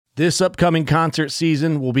This upcoming concert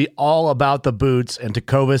season will be all about the boots, and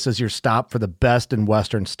Tecovas is your stop for the best in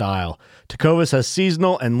Western style. Tecovas has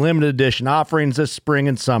seasonal and limited edition offerings this spring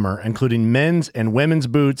and summer, including men's and women's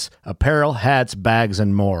boots, apparel, hats, bags,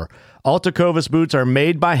 and more. All Tecovas boots are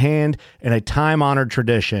made by hand in a time-honored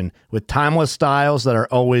tradition with timeless styles that are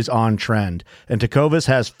always on trend. And Tecovas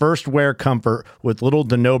has first wear comfort with little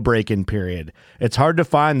to no break-in period. It's hard to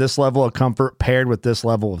find this level of comfort paired with this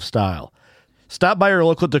level of style. Stop by your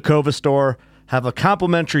local Tecovas store, have a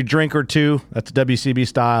complimentary drink or two, that's WCB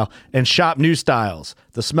style, and shop new styles.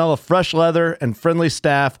 The smell of fresh leather and friendly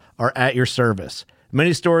staff are at your service.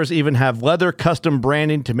 Many stores even have leather custom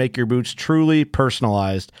branding to make your boots truly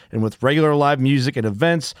personalized. And with regular live music and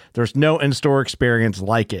events, there's no in-store experience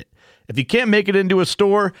like it. If you can't make it into a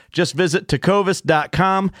store, just visit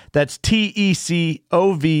tecovas.com. That's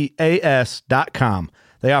TECOVAS.com.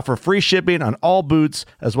 They offer free shipping on all boots,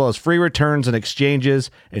 as well as free returns and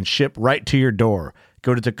exchanges, and ship right to your door.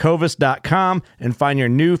 Go to tecovas.com and find your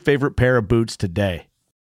new favorite pair of boots today.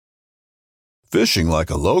 Fishing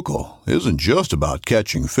like a local isn't just about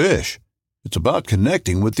catching fish. It's about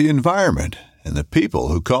connecting with the environment and the people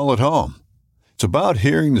who call it home. It's about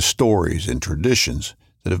hearing the stories and traditions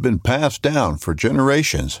that have been passed down for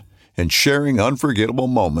generations and sharing unforgettable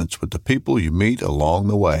moments with the people you meet along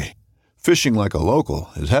the way. Fishing like a local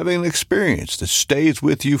is having an experience that stays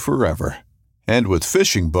with you forever. And with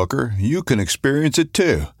Fishing Booker, you can experience it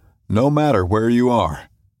too, no matter where you are.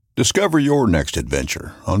 Discover your next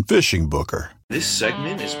adventure on Fishing Booker. This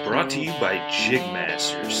segment is brought to you by Jig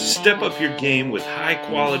Masters. Step up your game with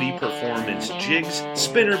high-quality performance jigs,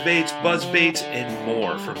 spinner baits, buzz baits, and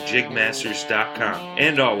more from jigmasters.com.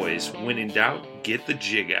 And always, when in doubt, get the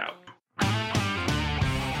jig out.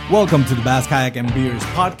 Welcome to the Bass Kayak and Beers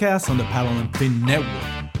podcast on the Paddle and Fin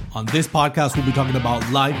Network. On this podcast, we'll be talking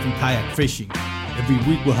about life and kayak fishing. Every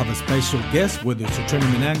week, we'll have a special guest, whether it's a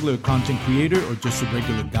tournament angler, a content creator, or just a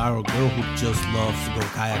regular guy or girl who just loves to go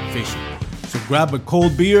kayak fishing. So grab a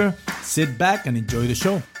cold beer, sit back, and enjoy the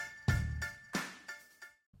show.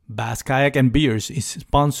 Bass Kayak and Beers is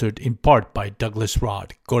sponsored in part by Douglas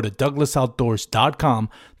Rod. Go to douglasoutdoors.com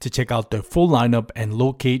to check out their full lineup and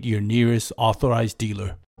locate your nearest authorized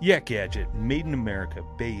dealer. Yak Gadget, made in America,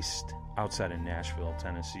 based outside of Nashville,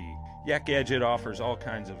 Tennessee. Yak Gadget offers all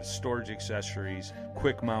kinds of storage accessories,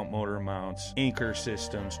 quick mount motor mounts, anchor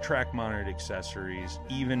systems, track mounted accessories,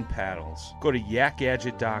 even paddles. Go to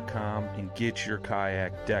yakgadget.com and get your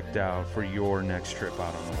kayak decked out for your next trip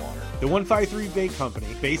out on the water. The 153 Bait Company,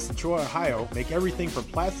 based in Troy, Ohio, make everything from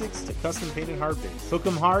plastics to custom painted hard baits. Hook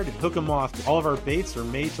 'em hard and hook 'em often. All of our baits are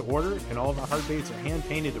made to order, and all of our hard baits are hand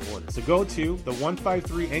painted to order. So go to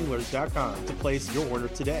the153anglers.com to place your order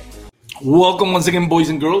today. Welcome once again, boys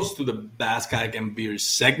and girls, to the Bass Kayak and Beers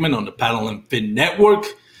segment on the Paddle and Fin Network.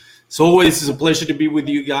 As always, it's a pleasure to be with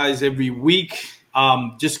you guys every week.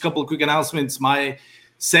 Just a couple of quick announcements. My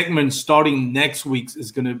segment starting next week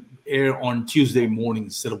is going to air on Tuesday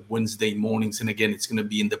mornings instead of Wednesday mornings. And again, it's going to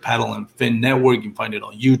be in the Paddle and Fin Network. You can find it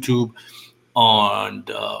on YouTube, on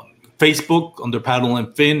Facebook under Paddle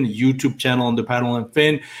and Fin, YouTube channel under Paddle and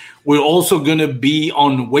Fin. We're also going to be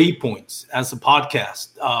on Waypoints as a podcast.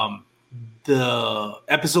 The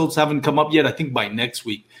episodes haven't come up yet. I think by next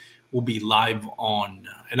week we'll be live on,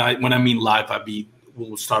 when I mean live,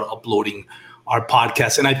 we'll start uploading our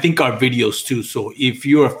podcast and I think our videos too. So if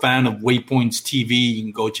you're a fan of Waypoints TV, you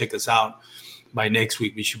can go check us out. By next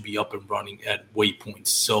week, we should be up and running at Waypoints.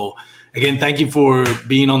 So again, thank you for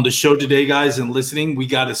being on the show today, guys, and listening. We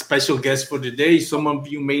got a special guest for today. Some of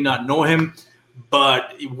you may not know him,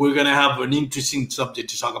 but we're going to have an interesting subject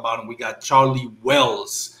to talk about. And we got Charlie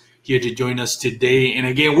Wells here to join us today. And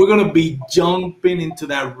again, we're going to be jumping into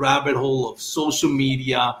that rabbit hole of social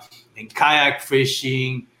media and kayak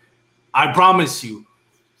fishing. I promise you,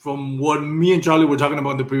 from what me and Charlie were talking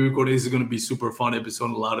about in the pre-recording, this is going to be super fun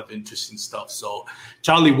episode, a lot of interesting stuff. So,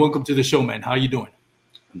 Charlie, welcome to the show, man. How are you doing?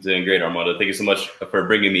 I'm doing great, Armando. Thank you so much for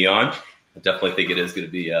bringing me on. I definitely think it is going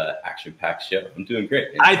to be an action-packed show. I'm doing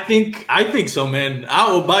great, man. I think so, man.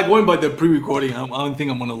 Going by the pre-recording, I don't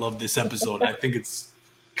think I'm going to love this episode. I think it's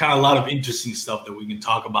kind of a lot of interesting stuff that we can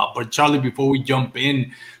talk about. But Charlie, before we jump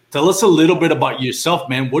in, tell us a little bit about yourself,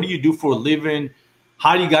 man. What do you do for a living?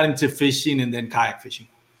 How you got into fishing and then kayak fishing?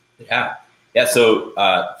 Yeah. So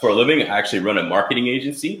for a living, I actually run a marketing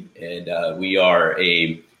agency, and we are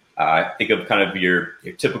think of kind of your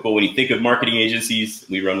typical, when you think of marketing agencies,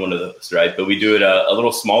 we run one of those, right? But we do it a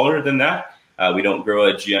little smaller than that. We don't grow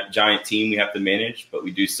a giant team we have to manage, but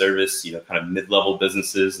we do service, kind of mid-level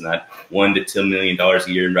businesses and that $1 to $2 million a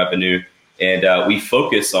year in revenue. And we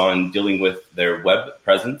focus on dealing with their web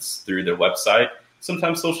presence through their website,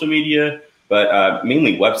 sometimes social media, but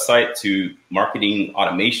mainly website to marketing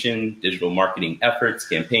automation, digital marketing efforts,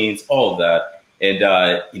 campaigns, all of that.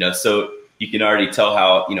 And, so you can already tell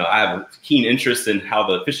how, I have a keen interest in how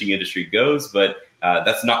the fishing industry goes, but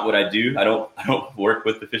that's not what I do. I don't work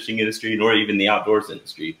with the fishing industry nor even the outdoors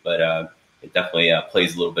industry, but it definitely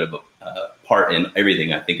plays a little bit of a part in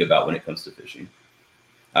everything I think about when it comes to fishing.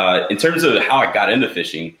 In terms of how I got into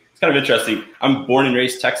fishing, it's kind of interesting. I'm born and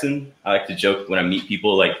raised Texan. I like to joke when I meet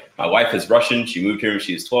people, like my wife is Russian. She moved here when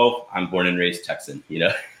she was 12. I'm born and raised Texan,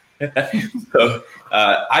 So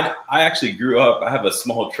I actually grew up, I have a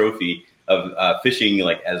small trophy of fishing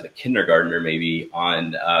like as a kindergartner, maybe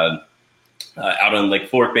on out on Lake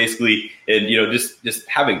Fork, basically. And, just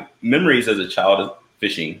having memories as a child of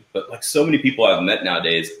fishing. But like so many people I've met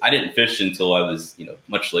nowadays, I didn't fish until I was,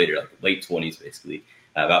 much later, like late 20s, basically,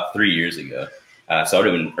 about 3 years ago. So I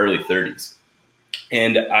would have been early 30s.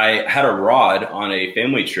 And I had a rod on a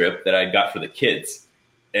family trip that I got for the kids.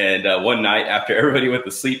 And one night after everybody went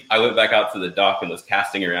to sleep, I went back out to the dock and was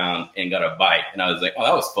casting around and got a bite. And I was like, oh,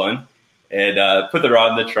 that was fun. And put the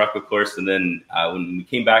rod in the truck, of course. And then when we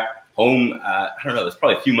came back home, I don't know, it was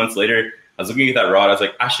probably a few months later, I was looking at that rod. I was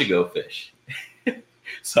like, I should go fish.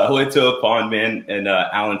 So I went to a pond, man, in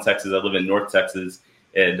Allen, Texas. I live in North Texas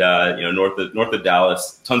and, north of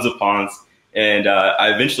Dallas, tons of ponds. And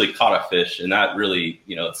I eventually caught a fish, and that really,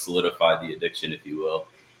 solidified the addiction, if you will.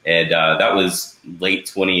 And that was late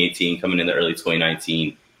 2018, coming into early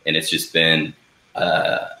 2019. And it's just been,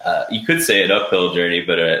 you could say an uphill journey,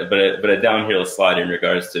 but a downhill slide in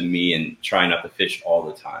regards to me and trying not to fish all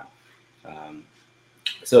the time.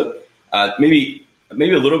 So maybe a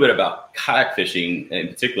little bit about kayak fishing in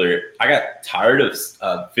particular. I got tired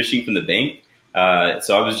of fishing from the bank.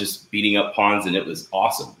 So I was just beating up ponds, and it was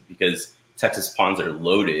awesome because Texas ponds are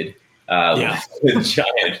loaded with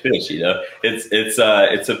giant fish. It's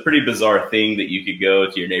a pretty bizarre thing that you could go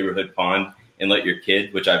to your neighborhood pond and let your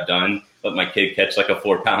kid, which I've done, let my kid catch like a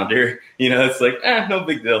 4-pounder. It's like, no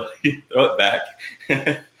big deal. Throw it back.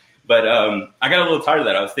 But I got a little tired of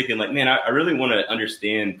that. I was thinking like, man, I really want to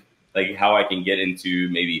understand like how I can get into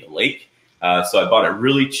maybe a lake. So I bought a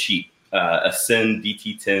really cheap Ascend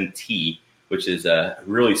DT10T, which is a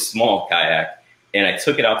really small kayak. And I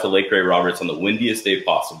took it out to Lake Ray Roberts on the windiest day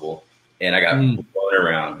possible. And I got blown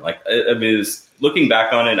around. Like, I mean, it was, looking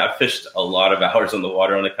back on it, I fished a lot of hours on the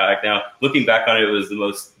water on the kayak now. Looking back on it, it was the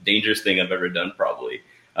most dangerous thing I've ever done, probably.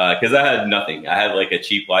 Because I had nothing. I had like a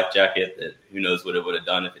cheap life jacket that who knows what it would have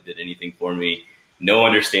done if it did anything for me. No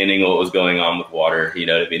understanding what was going on with water. You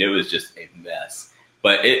know what I mean? It was just a mess.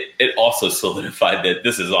 But it also solidified that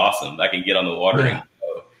this is awesome. I can get on the water and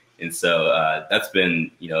go. And so that's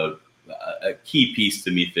been, a key piece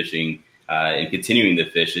to me fishing and continuing to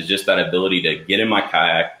fish is just that ability to get in my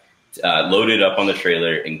kayak, load it up on the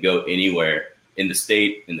trailer and go anywhere in the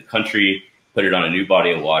state, in the country, put it on a new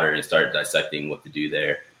body of water and start dissecting what to do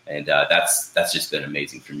there. And that's just been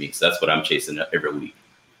amazing for me. So that's what I'm chasing every week.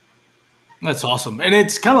 That's awesome. And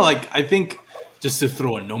it's kind of like, I think, just to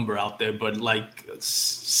throw a number out there, but like,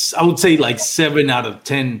 I would say like 7 out of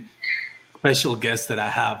 10 special guests that I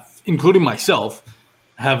have, including myself,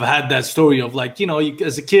 have had that story of like,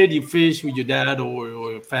 as a kid, you fish with your dad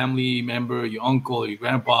or a family member, your uncle or your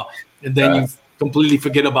grandpa, and then you completely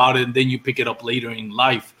forget about it. And then you pick it up later in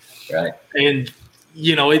life. Right. And,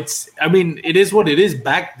 it is what it is.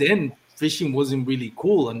 Back then, fishing wasn't really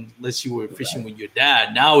cool unless you were fishing with your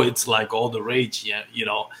dad. Now it's like all the rage.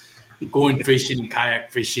 Going fishing,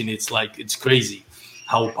 kayak fishing, it's crazy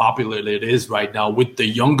how popular it is right now with the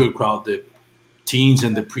younger crowd, the teens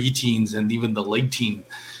and the preteens and even the late teen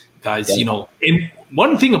guys. And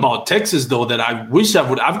one thing about Texas though that I wish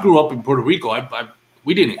I grew up in Puerto Rico.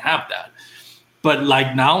 We didn't have that, but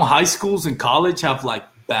like now high schools and college have like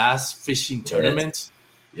bass fishing tournaments.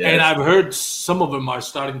 Yes. And I've heard some of them are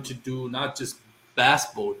starting to do not just bass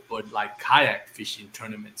boat but like kayak fishing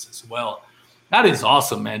tournaments as well. That is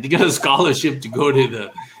awesome, man. To get a scholarship to go to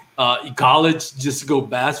the college just to go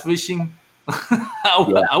bass fishing,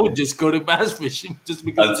 I would just go to bass fishing just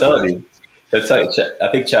because. I'm telling you, that's like I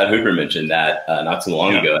think Chad Hoover mentioned that not too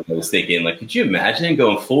long ago. I was thinking, like, could you imagine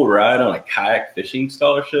going full ride on a kayak fishing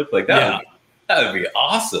scholarship? Like that would be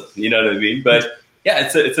awesome. You know what I mean? But yeah,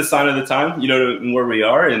 it's a sign of the time. Where we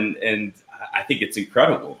are, and I think it's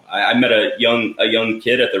incredible. I met a young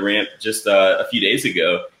kid at the ramp just a few days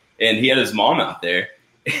ago. And he had his mom out there,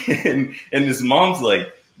 and his mom's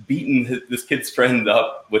like beating this kid's friend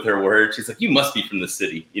up with her words. She's like, "You must be from the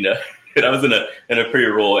city," And I was in a pretty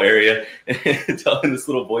rural area, telling this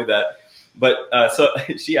little boy that. But so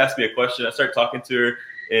she asked me a question. I started talking to her,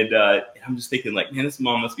 And I'm just thinking like, man, this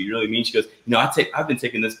mom must be really mean. She goes, I've been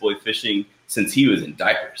taking this boy fishing since he was in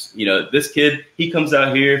diapers. This kid, he comes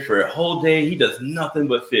out here for a whole day. He does nothing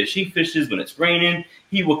but fish. He fishes when it's raining.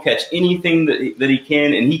 He will catch anything that he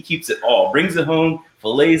can, and he keeps it all, brings it home,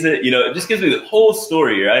 fillets it. It just gives me the whole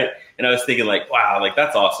story, right? And I was thinking like, wow, like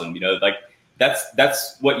that's awesome. Like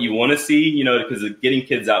that's what you want to see, because getting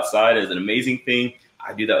kids outside is an amazing thing.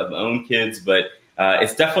 I do that with my own kids, but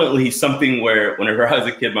it's definitely something where whenever I was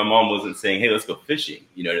a kid, my mom wasn't saying, hey, let's go fishing.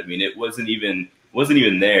 You know what I mean? It wasn't even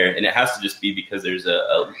there. And it has to just be because there's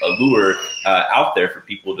a lure out there for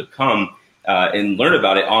people to come and learn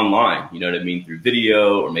about it online. You know what I mean? Through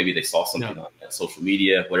video, or maybe they saw something on social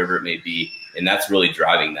media, whatever it may be. And that's really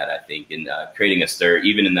driving that, I think, and creating a stir,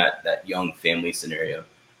 even in that young family scenario.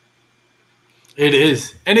 It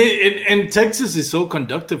is. And Texas is so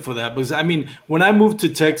conducive for that, because I mean, when I moved to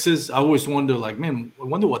Texas, I always wonder like, man, I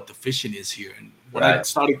wonder what the fishing is here. And when I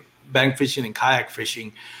started bank fishing and kayak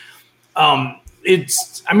fishing,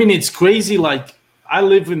 it's crazy. Like I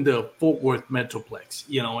live in the Fort Worth Metroplex,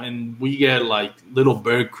 and we get like Little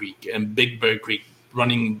Bear Creek and Big Bear Creek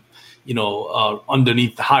running,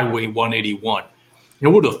 underneath the Highway 181. You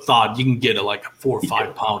would have thought you can get a 4 or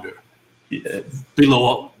 5 pounder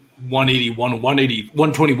below 181, 180,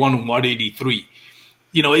 121, and 183.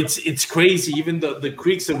 It's crazy. Even the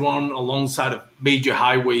creeks that run alongside of major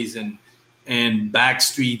highways and back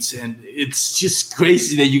streets, and it's just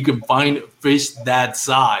crazy that you can find fish that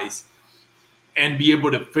size and be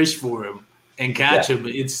able to fish for them and catch them.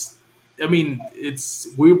 When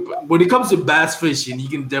it comes to bass fishing, you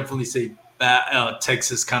can definitely say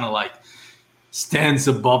Texas kind of like stands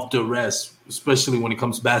above the rest, especially when it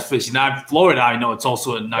comes to bass fishing. Now, Florida, I know it's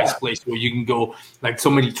also a nice place where you can go, like so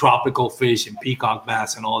many tropical fish and peacock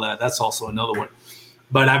bass and all that. That's also another one.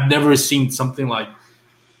 But I've never seen something like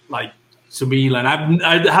Sabine.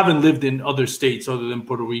 I haven't lived in other states other than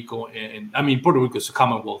Puerto Rico, and I mean Puerto Rico is a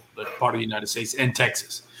Commonwealth, but part of the United States, and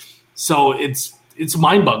Texas. So it's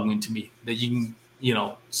mind-boggling to me that you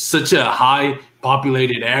can, such a high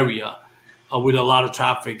populated area with a lot of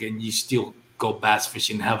traffic, and you still go bass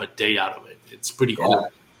fishing and have a day out of it. It's pretty cool.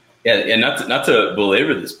 Yeah, and not to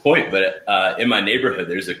belabor this point, but in my neighborhood,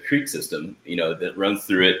 there's a creek system, that runs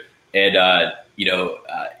through it, and I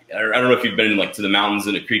don't know if you've been to the mountains,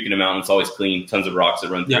 and a creek in the mountains, always clean, tons of rocks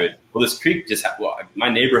that run through it. Well, this creek my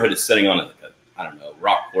neighborhood is sitting on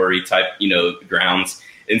rock quarry type, grounds,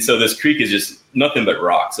 and so this creek is just nothing but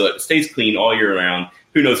rock, so it stays clean all year round.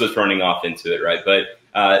 Who knows what's running off into it, right? But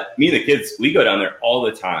me and the kids, we go down there all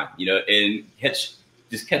the time, and catch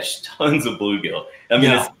tons of bluegill. I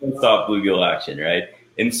mean, it's non-stop bluegill action, right?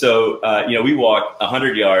 And so, we walk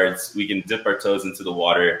 100 yards, we can dip our toes into the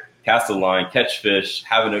water, cast a line, catch fish,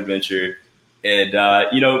 have an adventure. And,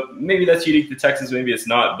 maybe that's unique to Texas, maybe it's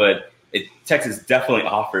not, but Texas definitely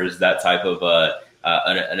offers that type of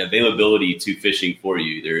an availability to fishing for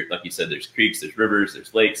you. There, like you said, there's creeks, there's rivers,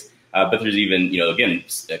 there's lakes. But there's even, again,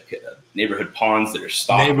 neighborhood ponds that are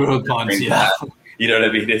stocked. Neighborhood ponds, yeah. You know what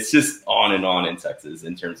I mean? It's just on and on in Texas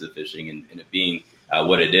in terms of fishing and it being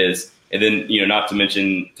what it is. And then, not to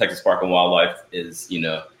mention Texas Park and Wildlife is,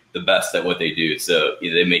 the best at what they do. So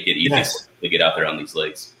they make it easy to get out there on these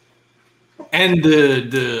lakes. And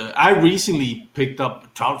I recently picked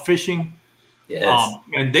up trout fishing. Yes.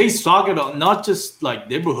 And they stock it on not just like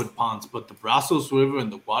neighborhood ponds, but the Brazos River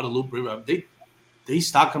and the Guadalupe River. They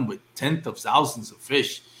stock them with tens of thousands of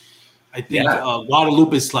fish. I think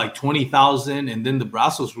Guadalupe is like 20,000, and then the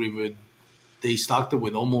Brazos River, they stocked it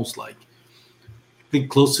with almost I think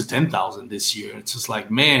close to 10,000 this year. It's just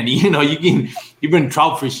like, man, even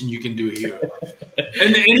trout fishing you can do here,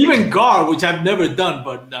 and even gar, which I've never done,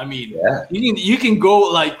 but I mean, you can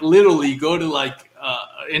go literally go to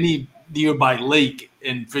any nearby lake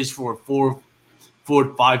and fish for 4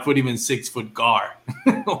 foot, 5 foot, even 6 foot gar.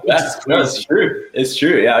 That's true. It's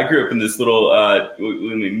true. Yeah, I grew up in this little.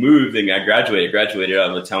 When we moved and I graduated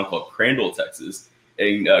out of a town called Crandall, Texas,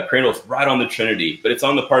 and Crandall's right on the Trinity, but it's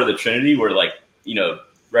on the part of the Trinity where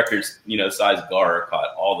records size gar are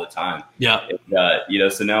caught all the time. Yeah.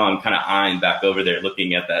 And, so now I'm kind of eyeing back over there,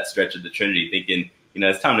 looking at that stretch of the Trinity, thinking,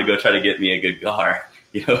 it's time to go try to get me a good gar.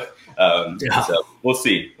 So we'll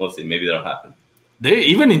see. Maybe that'll happen. They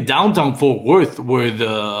even in downtown Fort Worth, where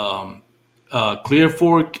the Clear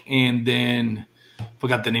Fork, and then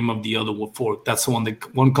forgot the name of the other fork. That's the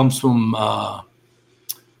one comes from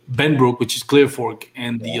Benbrook, which is Clear Fork,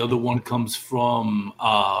 and the other one comes from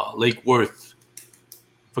Lake Worth.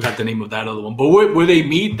 Forgot the name of that other one. But where they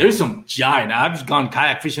meet, there's some giant. I've gone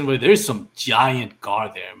kayak fishing where there's some giant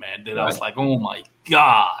gar there, man. That I was like, oh my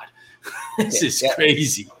God, this is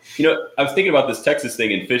crazy. I was thinking about this Texas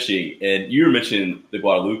thing in fishing, and you were mentioning the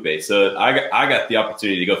Guadalupe. So I got the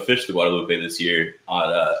opportunity to go fish the Guadalupe this year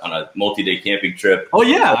on a multi-day camping trip. Oh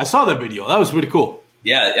yeah, I saw that video. That was really cool.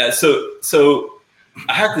 Yeah. So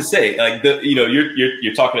I have to say, like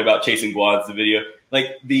you're talking about chasing guads, the video.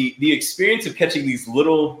 Like the experience of catching these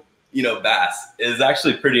little bass is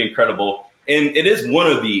actually pretty incredible, and it is one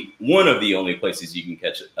of the only places you can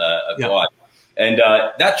catch a guad. And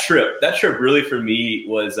that trip really for me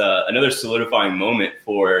was another solidifying moment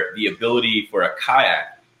for the ability for a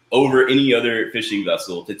kayak over any other fishing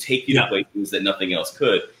vessel to take you to places that nothing else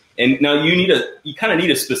could. And now you kind of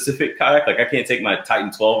need a specific kayak. Like I can't take my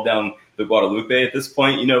Titan 12 down the Guadalupe at this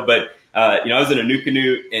point, but I was in a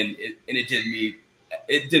NuCanoe, and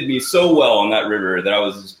it did me so well on that river that I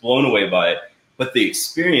was just blown away by it. But the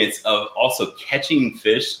experience of also catching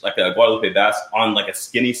fish like a Guadalupe bass on like a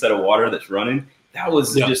skinny set of water that's running, that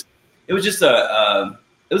was it was a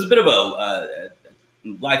bit of a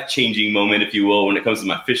life-changing moment, if you will, when it comes to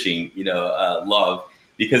my fishing, love,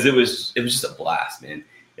 because it was just a blast, man.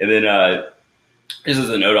 And then just as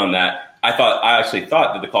a note on that, I actually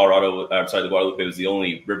thought that the Guadalupe was the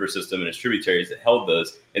only river system and its tributaries that held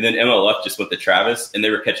those. And then MLF just went to Travis, and they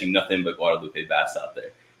were catching nothing but Guadalupe bass out there.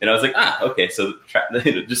 And I was like, okay, so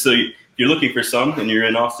just so you're looking for some and you're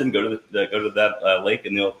in Austin, go to that lake,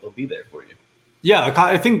 and they'll be there for you. Yeah,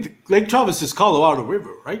 I think Lake Travis is Colorado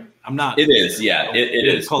River, right? I'm not. It is, yeah, it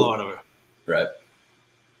is Colorado River, right?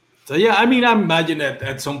 So yeah, I mean, I imagine that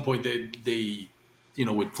at some point they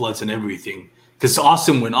with floods and everything, because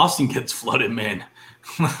when Austin gets flooded, man,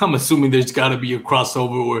 I'm assuming there's got to be a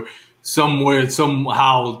crossover where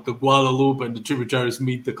somehow the Guadalupe and the tributaries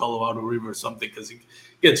meet the Colorado River or something, because it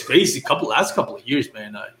gets crazy. Last couple of years,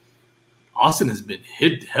 man, Austin has been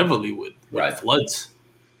hit heavily with floods.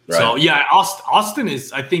 Right. So yeah, Austin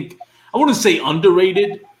is, I think, I wouldn't say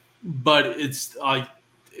underrated, but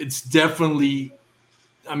it's definitely,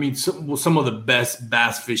 I mean, some of the best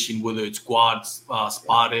bass fishing, whether it's quad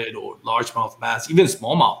spotted or largemouth bass, even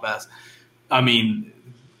smallmouth bass. I mean,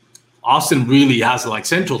 Austin really has, like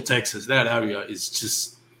Central Texas, that area is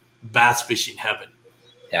just bass fishing heaven.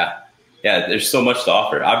 Yeah, there's so much to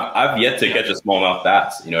offer. I've yet to catch a smallmouth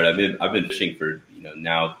bass. You know what I mean? I've been fishing for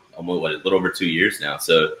now almost a little over 2 years now.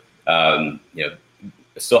 So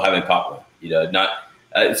still haven't caught one. Not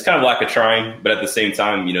it's kind of lack of trying, but at the same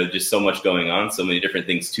time, just so much going on, so many different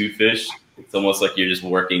things to fish. It's almost like you're just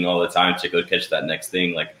working all the time to go catch that next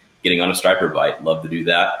thing, like getting on a striper bite. Love to do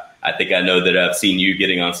that. I think I know that I've seen you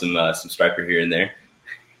getting on some striper here and there.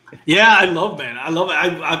 Yeah, I love it.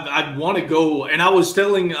 I want to go. And I was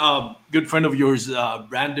telling a good friend of yours,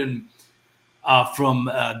 Brandon, from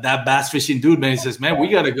that bass fishing dude, man. He says, man, we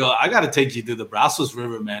got to go. I got to take you to the Brazos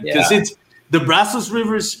River, man. Because it's the Brazos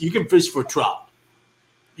Rivers, you can fish for trout.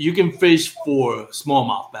 You can fish for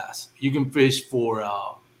smallmouth bass. You can fish for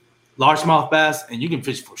largemouth bass, and you can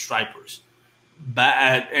fish for stripers.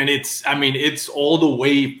 And it's all the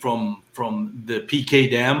way from the PK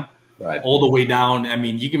Dam, right, all the way down. I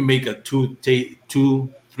mean, you can make a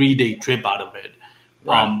 2-3 day trip out of it.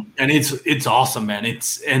 Right. And it's awesome, man.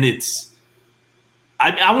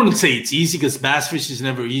 I wouldn't say it's easy, because bass fish is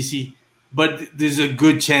never easy, but there's a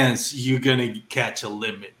good chance you're gonna catch a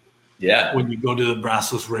limit. Yeah. When you go to the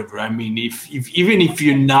Brazos River, I mean, even if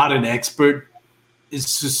you're not an expert,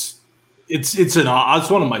 it's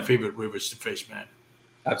one of my favorite rivers to fish, man.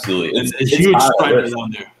 Absolutely, it's a huge striper down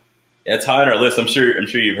there. Yeah, it's high on our list. I'm sure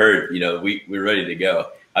you've heard. We're ready to go.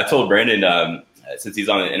 I told Brandon, since he's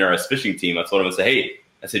on the NRS fishing team, I told him,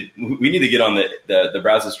 I said we need to get on the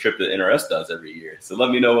Brazos trip that NRS does every year. So let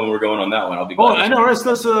me know when we're going on that one. I'll be glad. Oh, NRS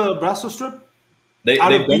does a Brazos trip? They've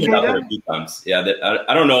done it out there a few times. Yeah,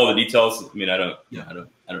 I don't know all the details. I mean, I don't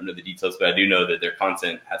know the details, but I do know that their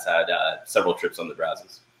content has had several trips on the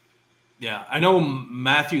Brazos. Yeah, I know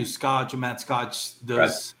Matt Scotch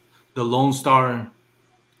does the Lone Star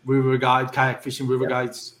River Guide, kayak fishing river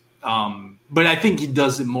guides. But I think he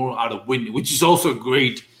does it more out of Whitney, which is also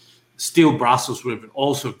great. Still, Brazos River,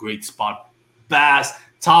 also a great spot. Bass,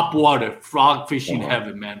 top water, frog fishing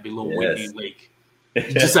heaven, man, below Whitney Lake.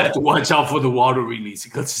 You just have to watch out for the water release,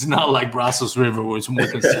 because it's not like Brazos River where it's more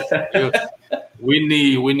consistent.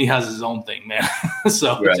 Whitney has his own thing, man.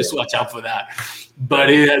 So just watch out for that. But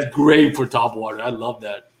it is great for top water. I love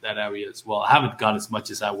that area as well. I haven't gone as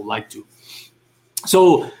much as I would like to.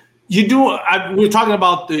 So we're talking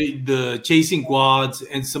about the chasing quads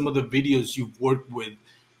and some of the videos you've worked with.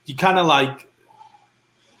 You kind of like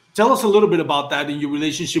tell us a little bit about that in your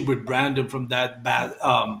relationship with Brandon from that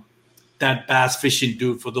bass fishing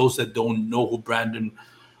dude. For those that don't know who Brandon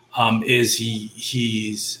is,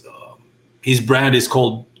 his brand is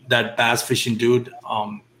called that bass fishing dude,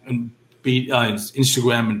 and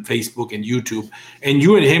Instagram and Facebook and YouTube, and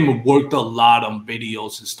you and him have worked a lot on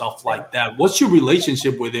videos and stuff like that. What's your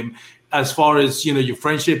relationship with him as far as, your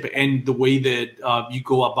friendship and the way that you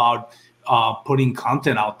go about putting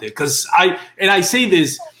content out there? Because I say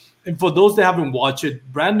this, and for those that haven't watched it,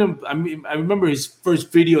 Brandon, I remember his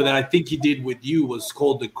first video that I think he did with you was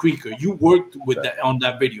called The Creeker. You worked with on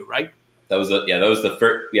that video, right? That was the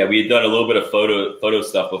first. Yeah, we had done a little bit of photo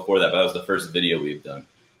stuff before that, but that was the first video we've done.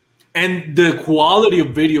 And the quality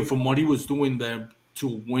of video from what he was doing there to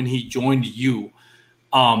when he joined you,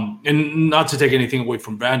 and not to take anything away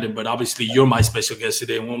from Brandon, but obviously you're my special guest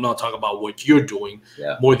today, and we'll not talk about what you're doing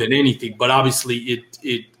more than anything. But obviously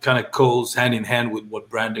it kind of goes hand in hand with what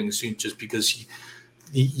Brandon is doing, just because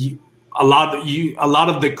a lot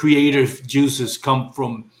of the creative juices come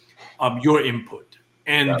from your input,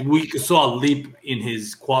 and we saw a leap in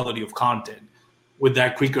his quality of content with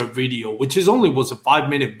that Creeker video, which was a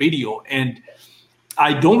 5-minute video. And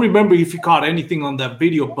I don't remember if you caught anything on that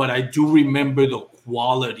video, but I do remember the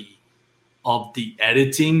quality of the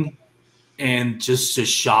editing and just the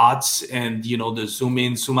shots and, the zoom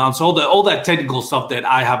in, zoom out, all that technical stuff that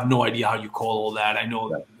I have no idea how you call all that. I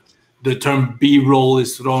know the term B-roll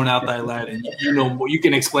is thrown out like that, and you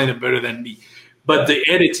can explain it better than me. But the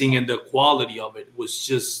editing and the quality of it was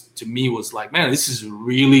just, to me, was like, man, this is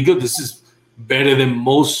really good. This is better than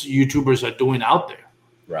most YouTubers are doing out there.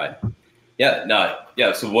 Right. Yeah. No.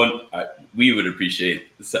 Yeah. So we would appreciate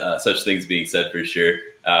such things being said for sure.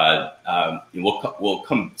 We'll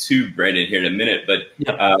come to Brandon here in a minute, but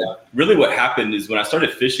really what happened is when I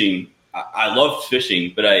started fishing, I loved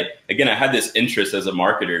fishing, but I had this interest as a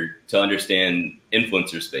marketer to understand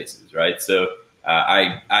influencer spaces. Right. So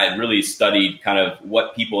I really studied kind of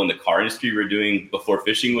what people in the car industry were doing before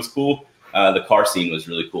fishing was cool. The car scene was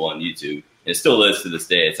really cool on YouTube. It still is to this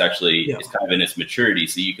day. It's actually it's kind of in its maturity,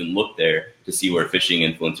 so you can look there to see where fishing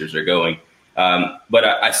influencers are going. But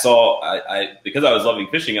I saw because I was loving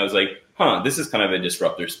fishing, I was like, this is kind of a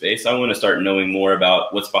disruptor space. I want to start knowing more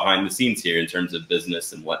about what's behind the scenes here in terms of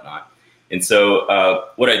business and whatnot. And so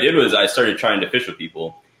what I did was I started trying to fish with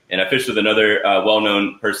people, and I fished with another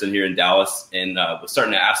well-known person here in Dallas, and was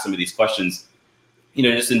starting to ask some of these questions,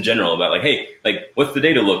 just in general about like, hey, like, what's the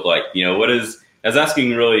data look like? I was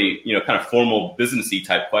asking really, kind of formal businessy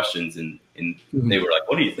type questions, and they were like,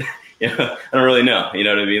 what do you think? I don't really know. You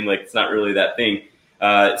know what I mean? Like, it's not really that thing.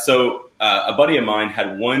 So a buddy of mine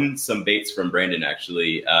had won some baits from Brandon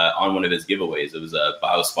actually on one of his giveaways. It was a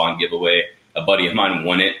BioSpawn giveaway. A buddy of mine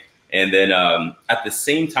won it. And then at the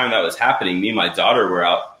same time that was happening, me and my daughter were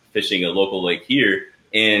out fishing a local lake here.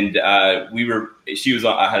 And I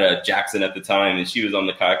had a Jackson at the time, and she was on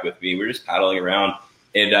the kayak with me. We were just paddling around.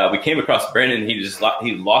 And we came across Brandon. He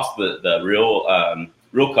lost the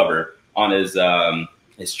reel cover on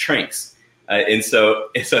his Tranks, and so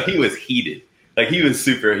he was heated. Like, he was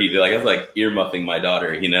super heated. Like, I was like earmuffing my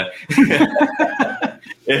daughter, And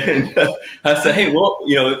I said, hey, well,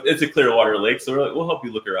 it's a clear water lake, so we're like, we'll help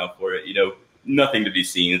you look around for it. Nothing to be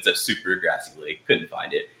seen. It's a super grassy lake. Couldn't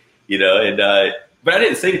find it. But I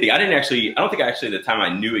didn't say anything. I don't think at the time I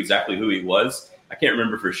knew exactly who he was. I can't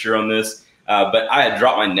remember for sure on this. But I had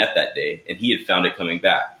dropped my net that day, and he had found it coming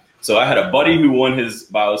back. So I had a buddy who won his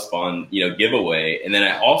BioSpawn, giveaway, and then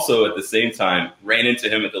I also at the same time ran into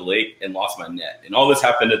him at the lake and lost my net. And all this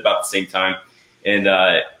happened at about the same time. And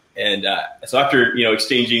so after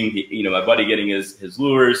exchanging, my buddy getting his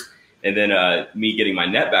lures, and then me getting my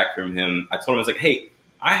net back from him, I told him, I was like, hey,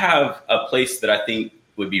 I have a place that I think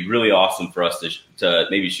would be really awesome for us to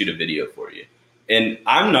maybe shoot a video for you. And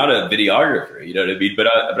I'm not a videographer, you know what I mean?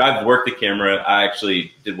 But I've worked the camera. I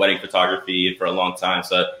actually did wedding photography for a long time.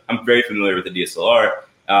 So I'm very familiar with the DSLR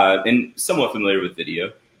and somewhat familiar with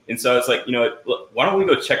video. And so I was like, look, why don't we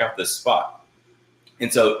go check out this spot?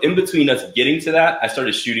 And so in between us getting to that, I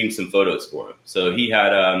started shooting some photos for him. So he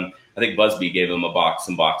had, I think Busby gave him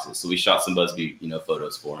some boxes. So we shot some Busby,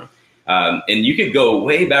 photos for him. And you could go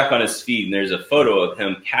way back on his feed, and there's a photo of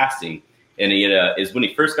him casting. And he is when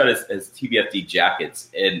he first got his TBFD jackets,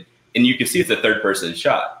 and you can see it's a third person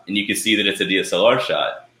shot, and you can see that it's a DSLR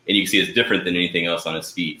shot, and you can see it's different than anything else on his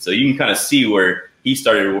feed. So you can kind of see where he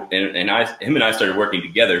started, him and I started working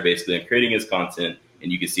together basically and creating his content,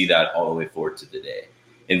 and you can see that all the way forward to today.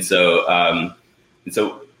 And so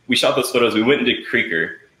we shot those photos. We went into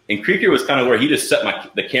Creeker, and Creeker was kind of where he just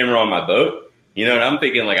set the camera on my boat. And I'm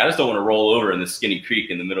thinking, like, I just don't want to roll over in this skinny creek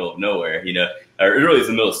in the middle of nowhere, or it really is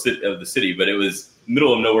the middle of the city, but it was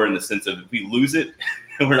middle of nowhere in the sense of if we lose it,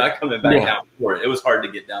 we're not coming back down for it. It was hard to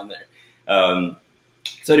get down there.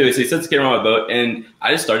 So anyway, so he sets the camera on my boat, and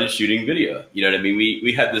I just started shooting video. You know what I mean?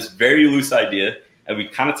 We had this very loose idea, and we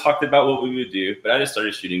kind of talked about what we would do, but I just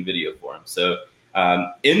started shooting video for him. So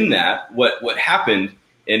in that, what happened,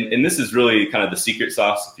 and this is really kind of the secret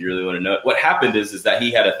sauce, if you really want to know it, what happened is that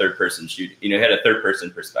he had a third person shoot, he had a third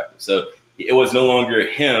person perspective. So it was no longer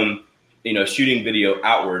him, shooting video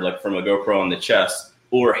outward, like from a GoPro on the chest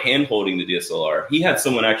or hand holding the DSLR. He had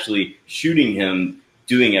someone actually shooting him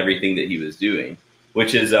doing everything that he was doing,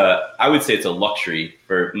 which is, I would say it's a luxury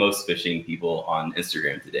for most fishing people on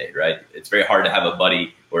Instagram today, right? It's very hard to have a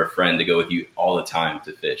buddy or a friend to go with you all the time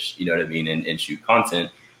to fish, you know what I mean, and shoot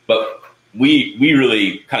content. But we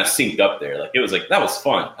really kind of synced up there. Like, it was like, that was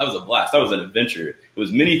fun. That was a blast. That was an adventure. It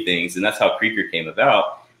was many things, and that's how Creeker came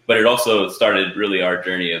about. But it also started really our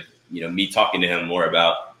journey of, me talking to him more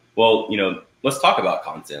about, well, let's talk about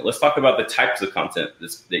content. Let's talk about the types of content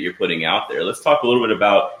that you're putting out there. Let's talk a little bit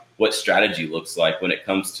about what strategy looks like when it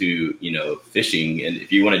comes to, fishing. And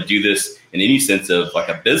if you want to do this in any sense of like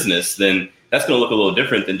a business, then that's going to look a little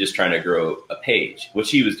different than just trying to grow a page, which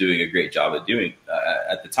he was doing a great job of doing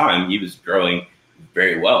at the time. He was growing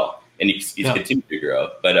very well, and he's continued to grow.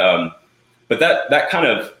 But that kind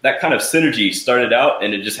of synergy started out,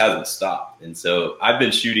 and it just hasn't stopped. And so I've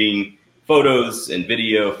been shooting photos and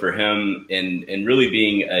video for him, and really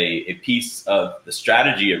being a piece of the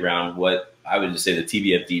strategy around what I would just say the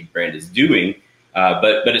TBFD brand is doing.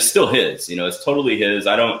 But it's still his, it's totally his.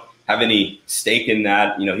 I don't have any stake in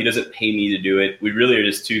that. He doesn't pay me to do it. We really are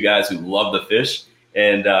just two guys who love the fish,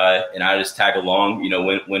 and I just tag along,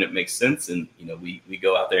 when it makes sense. And, we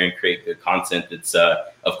go out there and create good content that's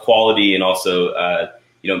of quality, and also,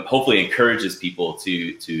 hopefully encourages people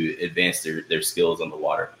to advance their skills on the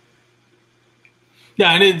water.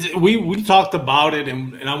 Yeah, and we talked about it,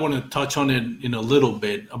 and I want to touch on it in a little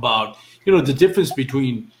bit about, the difference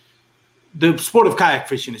between the sport of kayak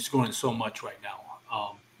fishing is growing so much right now.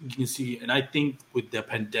 You can see, and I think with the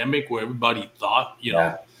pandemic, where everybody thought,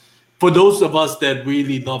 for those of us that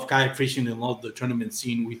really love kayak fishing and love the tournament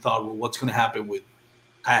scene, we thought, well, what's going to happen with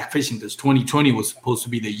kayak fishing? Because 2020 was supposed to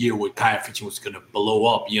be the year where kayak fishing was going to blow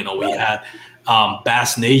up. We had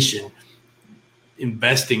Bass Nation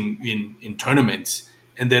investing in tournaments,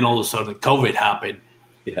 and then all of a sudden COVID happened.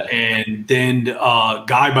 Yeah. And then a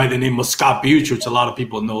guy by the name of Scott Butcher, which a lot of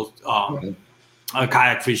people know,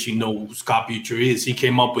 kayak fishing know who Scott Butcher is. He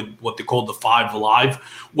came up with what they call the 5 Live,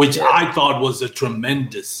 which I thought was a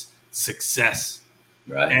tremendous success,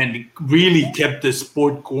 right? And really kept the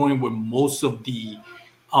sport going, where most of the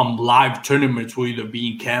live tournaments were either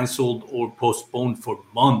being canceled or postponed for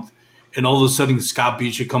a month. And all of a sudden, Scott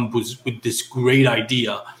Butcher comes with this great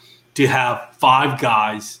idea to have 5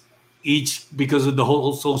 guys, each, because of the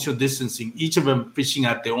whole social distancing, each of them fishing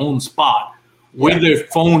at their own spot with their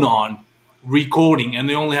phone on, recording, and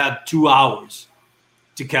they only had 2 hours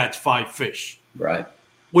to catch 5 fish. Right.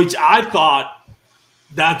 Which I thought,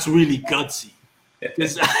 that's really gutsy.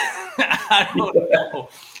 Because I don't know.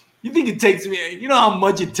 You think it takes me, how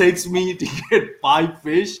much it takes me to get 5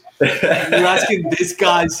 fish? And you're asking this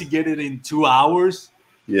guy to get it in 2 hours?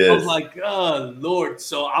 Yes. I was like, oh, Lord.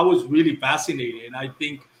 So I was really fascinated. And I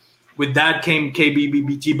think with that came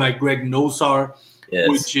KBBBT by Greg Nosar,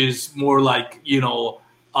 which is more like, kind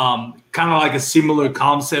of like a similar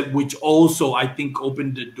concept, which also I think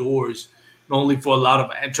opened the doors not only for a lot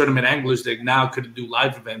of tournament anglers that now could do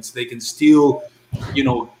live events, they can still,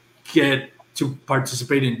 get to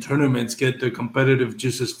participate in tournaments, get their competitive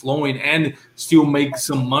juices flowing, and still make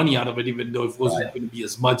some money out of it, even though it wasn't going to be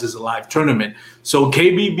as much as a live tournament. So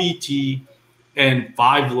KBBT and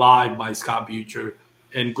 5 Live by Scott Butcher,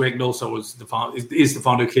 and Greg Nosar is the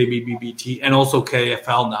founder of KBBT, and also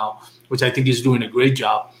KFL now, which I think is doing a great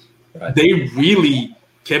job. Right. They really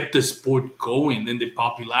kept the sport going in the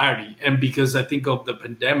popularity. And because I think of the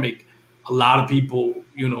pandemic, a lot of people,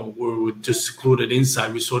 were just secluded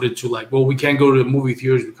inside, resorted to like, well, we can't go to the movie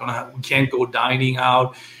theaters. We can't go dining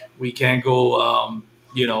out. We can't go,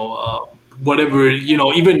 whatever,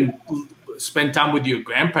 even spend time with your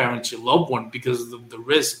grandparents, your loved one, because of the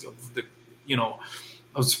risk of the,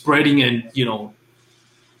 of spreading and, all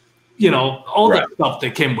the stuff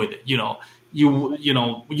that came with it.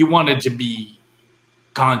 You wanted to be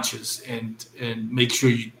conscious and make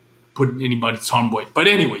sure you put anybody's harm away. But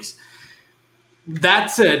anyways, that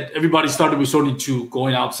said, everybody started resorting to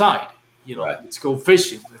going outside. Let's go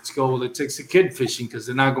fishing. Let's take the kid fishing because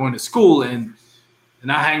they're not going to school and they're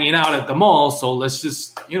not hanging out at the mall. So let's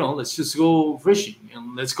just go fishing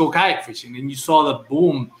and let's go kayak fishing. And you saw the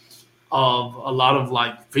boom of a lot of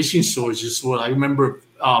like fishing stores. Just what I remember,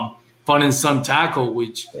 Fun and Sun Tackle,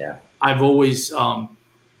 which I've always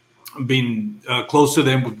being close to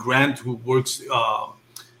them with Grant, who works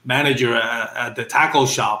manager at the tackle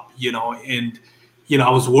shop, and I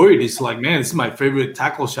was worried. It's like, man, this is my favorite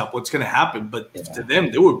tackle shop. What's going to happen? But to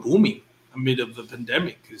them, they were booming amid of the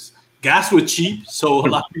pandemic because gas was cheap. So a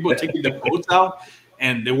lot of people were taking their boats out,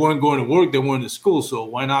 and they weren't going to work. They weren't in school. So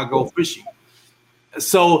why not go fishing?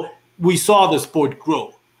 So we saw the sport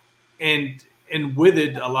grow, and with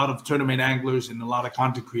it, a lot of tournament anglers and a lot of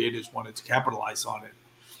content creators wanted to capitalize on it.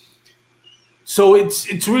 So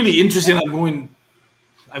it's really interesting. I'm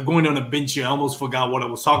going on a bench here. I almost forgot what I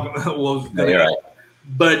was talking about. Right.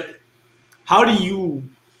 But how do you,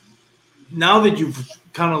 now that you've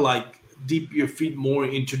kind of like deep your feet more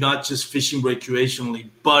into not just fishing recreationally,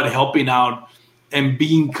 but helping out and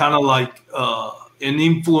being kind of like an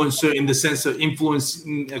influencer in the sense of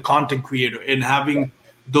influencing a content creator and having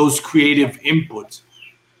those creative inputs.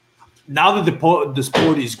 Now that the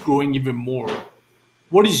sport is growing even more,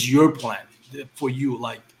 what is your plan for you?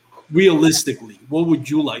 Like realistically, what would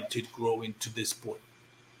you like to grow into this sport?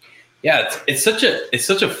 Yeah, it's such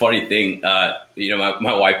a funny thing. My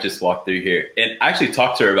wife just walked through here, and I actually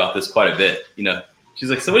talked to her about this quite a bit. She's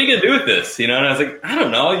like, "So what are you gonna do with this?" And I was like, "I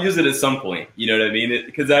don't know. I'll use it at some point." You know what I mean?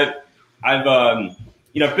 Because I've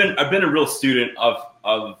been a real student of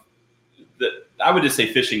the, I would just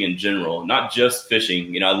say fishing in general, not just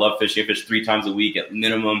fishing. I love fishing. I fish 3 times a week at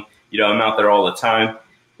minimum. I'm out there all the time.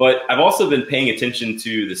 But I've also been paying attention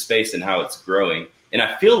to the space and how it's growing, and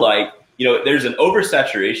I feel like there's an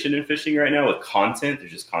oversaturation in fishing right now with content.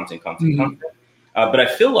 There's just content. But I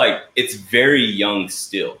feel like it's very young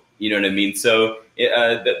still. You know what I mean? So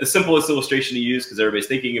the simplest illustration to use, because everybody's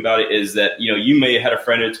thinking about it, is that, you may have had a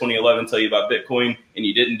friend in 2011 tell you about Bitcoin and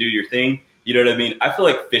you didn't do your thing. You know what I mean? I feel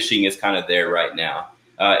like fishing is kind of there right now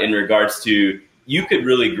in regards to you could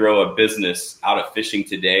really grow a business out of fishing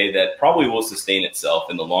today that probably will sustain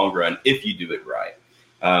itself in the long run if you do it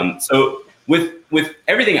right. So with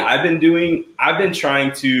everything I've been doing, I've been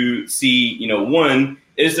trying to see, one,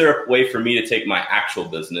 is there a way for me to take my actual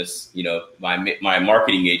business, my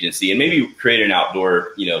marketing agency, and maybe create an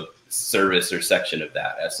outdoor, service or section of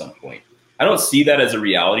that at some point? I don't see that as a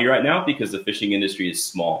reality right now because the fishing industry is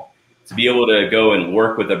small. To be able to go and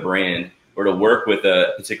work with a brand or to work with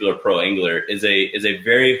a particular pro angler is a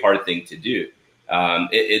very hard thing to do.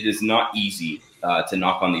 It is not easy to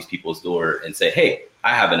knock on these people's door and say, "Hey,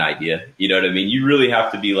 I have an idea." You know what I mean? You really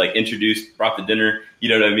have to be like introduced, brought to dinner, you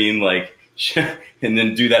know what I mean? Like, and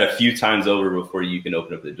then do that a few times over before you can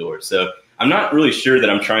open up the door. So I'm not really sure that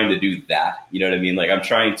I'm trying to do that. You know what I mean? Like, I'm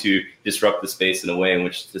trying to disrupt the space in a way in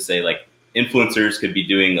which to say, like, influencers could be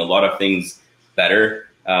doing a lot of things better.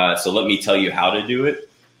 So let me tell you how to do it.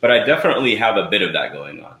 But I definitely have a bit of that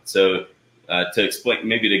going on. So to explain,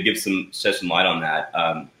 maybe to shed some light on that,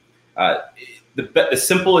 the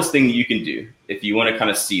simplest thing you can do if you want to kind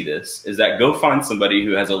of see this is that go find somebody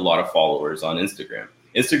who has a lot of followers on Instagram.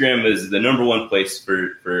 Instagram is the number one place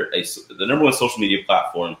the number one social media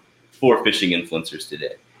platform for fishing influencers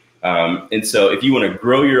today. And so if you want to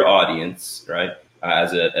grow your audience, right,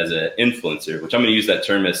 as an influencer, which I'm going to use that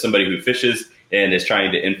term as somebody who fishes and is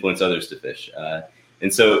trying to influence others to fish.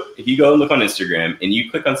 And so if you go and look on Instagram and you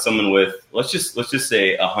click on someone with, let's just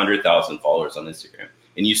say 100,000 followers on Instagram,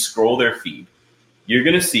 and you scroll their feed, you're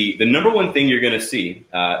going to see the number one thing you're going to see.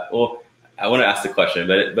 I want to ask the question,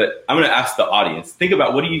 but I'm going to ask the audience. Think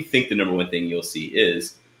about, what do you think the number one thing you'll see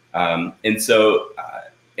is? And the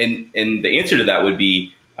answer to that would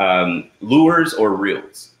be lures or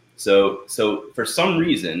reels. So for some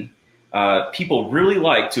reason, people really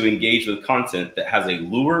like to engage with content that has a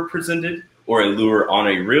lure presented, or a lure on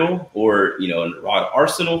a reel, or a rod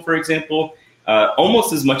arsenal, for example,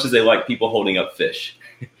 almost as much as they like people holding up fish,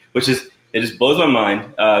 which is, it just blows my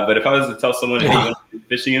mind. But if I was to tell someone, hey, you want to be a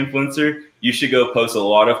fishing influencer, you should go post a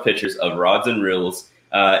lot of pictures of rods and reels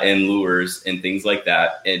and lures and things like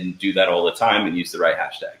that, and do that all the time and use the right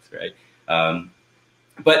hashtags, right?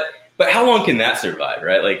 But how long can that survive,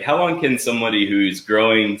 right? Like, how long can somebody who's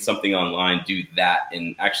growing something online do that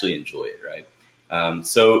and actually enjoy it, right?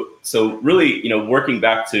 So really, working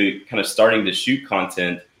back to kind of starting to shoot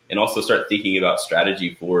content and also start thinking about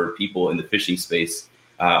strategy for people in the fishing space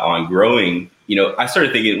on growing, I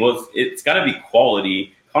started thinking, well, it's got to be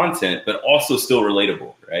quality content, but also still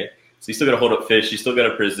relatable, right? So you still got to hold up fish, you still got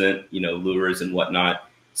to present, lures and whatnot.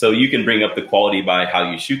 So you can bring up the quality by how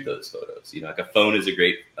you shoot those photos. Like a phone is a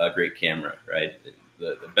great camera, right?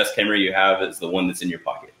 The best camera you have is the one that's in your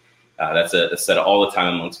pocket. That's a set all the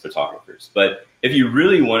time amongst photographers. But if you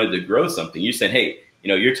really wanted to grow something, you said, hey,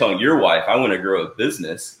 you're telling your wife, I want to grow a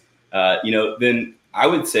business, then I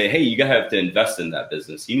would say, hey, you gotta have to invest in that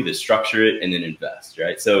business. You need to structure it and then invest,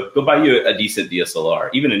 right? So go buy you a decent DSLR,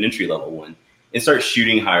 even an entry level one, and start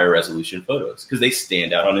shooting higher resolution photos because they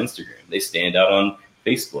stand out on Instagram, they stand out on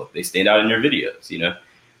Facebook, they stand out in your videos, you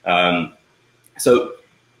know. So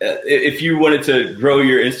if you wanted to grow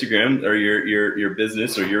your Instagram or your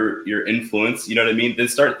business or your influence, you know what I mean, then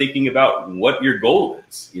start thinking about what your goal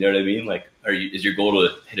is. You know what I mean? Like, is your goal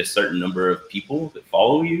to hit a certain number of people that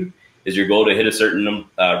follow you? Is your goal to hit a certain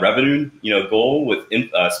revenue, goal with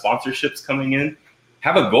sponsorships coming in?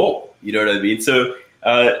 Have a goal, you know what I mean? So,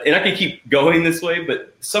 and I can keep going this way,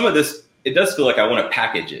 but some of this, it does feel like I want to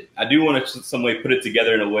package it. I do want to some way put it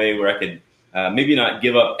together in a way where I could maybe not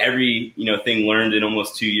give up every, thing learned in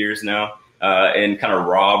almost 2 years now and kind of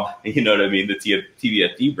rob, you know what I mean, the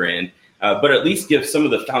TBFD brand, but at least give some of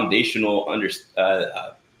the foundational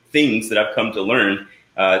things that I've come to learn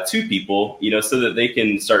to people, so that they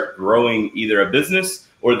can start growing either a business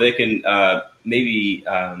or they can maybe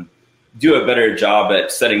do a better job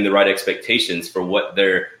at setting the right expectations for what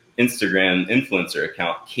their Instagram influencer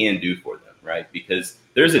account can do for them, right? Because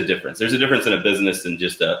there's a difference. There's a difference in a business than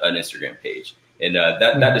just an Instagram page. And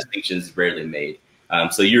that distinction is rarely made.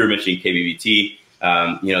 So you were mentioning KBBT.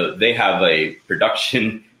 They have a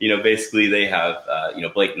production, basically they have,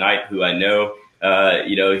 Blake Knight, who I know,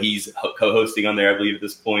 he's co-hosting on there, I believe, at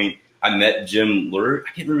this point. I met Jim Lurg.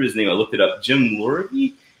 I can't remember his name. I looked it up. Jim Lurg.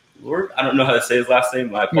 I don't know how to say his last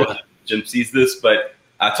name. I apologize if Jim sees this, but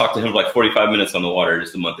I talked to him for like 45 minutes on the water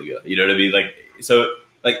just a month ago. You know what I mean?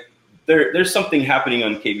 There's something happening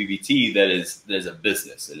on KBBT that is a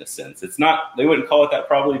business in a sense. It's not, they wouldn't call it that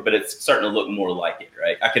probably, but it's starting to look more like it,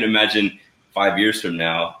 right? I can imagine 5 years from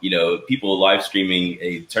now, people live streaming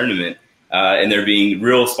a tournament and there being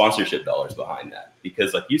real sponsorship dollars behind that.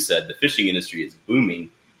 Because like you said, the fishing industry is booming.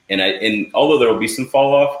 And although there will be some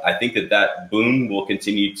fall off, I think that boom will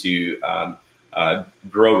continue to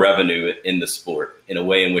grow revenue in the sport in a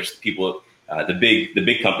way in which people, the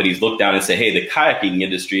big companies look down and say, hey, the kayaking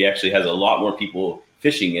industry actually has a lot more people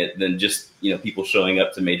fishing it than just, people showing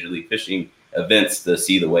up to Major League Fishing events to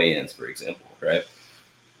see the weigh-ins, for example, right?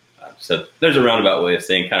 So there's a roundabout way of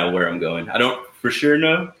saying kind of where I'm going. I don't for sure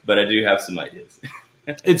know, but I do have some ideas.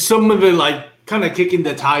 It's some of it like kind of kicking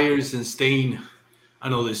the tires and staying, I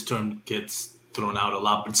know this term gets thrown out a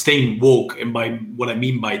lot, but staying woke. And by what I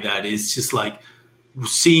mean by that is just like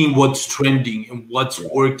seeing what's trending and what's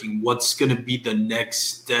working, what's going to be the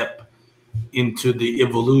next step into the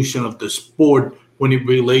evolution of the sport when it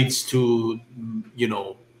relates to,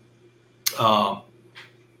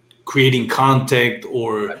 creating content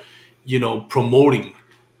or, promoting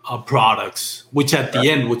products, which at the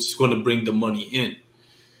end, which is going to bring the money in.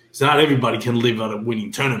 So not everybody can live out of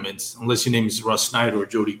winning tournaments unless your name is Russ Snyder or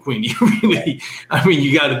Jody Quinn. You really,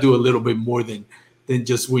 you got to do a little bit more than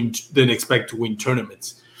just expect to win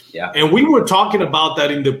tournaments. Yeah. And we were talking about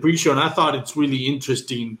that in the pre-show, and I thought it's really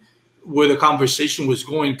interesting where the conversation was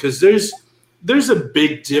going, because there's a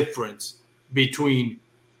big difference between,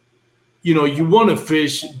 you want to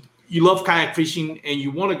fish, you love kayak fishing, and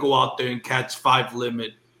you want to go out there and catch 5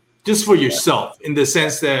 limit just for yourself, in the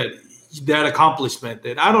sense that accomplishment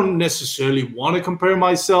that I don't necessarily want to compare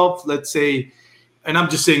myself, let's say, and I'm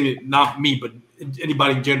just saying it, not me, but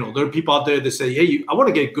anybody in general. There are people out there that say, hey, I want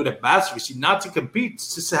to get good at bass fishing, not to compete,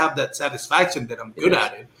 just to have that satisfaction that I'm good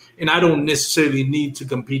at it. And I don't necessarily need to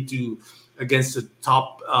compete against the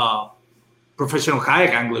top professional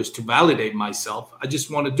kayak anglers to validate myself. I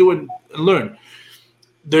just want to do it and learn.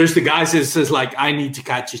 There's the guys that says, like, I need to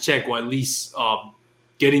catch a check, or at least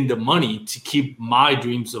getting the money to keep my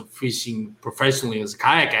dreams of fishing professionally as a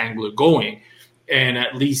kayak angler going, and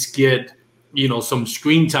at least get, some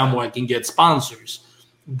screen time where I can get sponsors.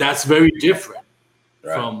 That's very different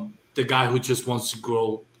from the guy who just wants to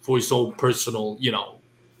grow for his own personal,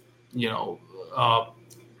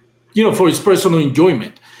 for his personal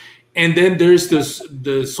enjoyment. And then there's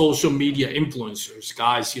the social media influencers,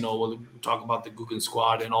 guys, we'll talk about the Guggen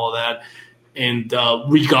Squad and all that. And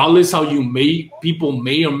regardless how people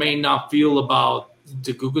may or may not feel about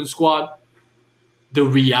the Guggen Squad, the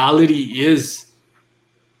reality is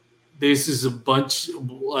this is a bunch,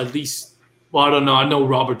 at least, well, I don't know. I know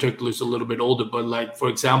Robert Turkler's a little bit older, but like, for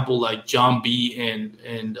example, like John B.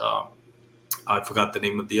 and I forgot the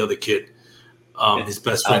name of the other kid, his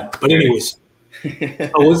best friend. But anyways,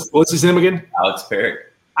 what's his name again? Alex Perrick.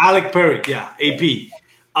 Alec Perrick, yeah, AP.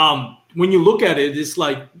 When you look at it, it's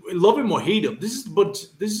like, love him or hate him. This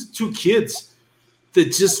is 2 kids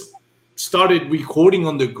that just started recording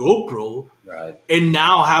on their GoPro, right? And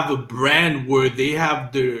now have a brand where they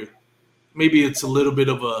have maybe it's a little bit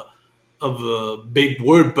of a big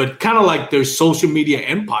word, but kind of like their social media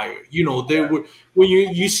empire. You know, they were when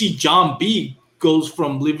you see John B goes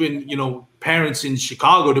from living, you know, parents in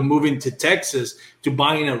Chicago to moving to Texas to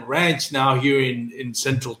buying a ranch now here in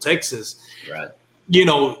Central Texas. Right. You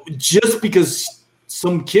know, just because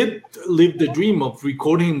some kid lived the dream of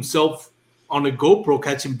recording himself on a GoPro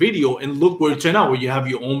catching video, and look where it turned out, where you have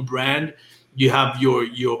your own brand, you have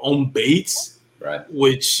your own baits, right?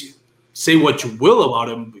 Which, say what you will about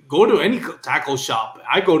them, go to any tackle shop.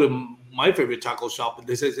 I go to my favorite tackle shop, and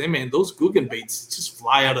they say, "Hey man, those Googan baits just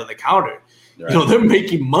fly out of the counter." Right. You know, they're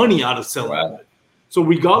making money out of selling right. it. So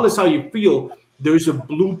regardless how you feel, there's a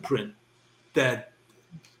blueprint that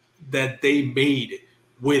they made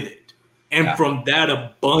with it. And from that,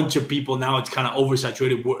 a bunch of people, now it's kind of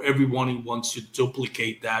oversaturated where everyone wants to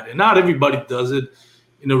duplicate that. And not everybody does it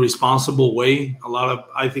in a responsible way.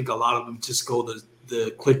 I think a lot of them just go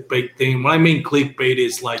the clickbait thing. What I mean clickbait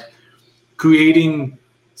is like creating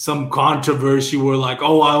some controversy where like,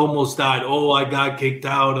 oh, I almost died. Oh, I got kicked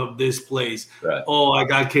out of this place. Right. Oh, I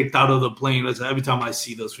got kicked out of the plane. Every time I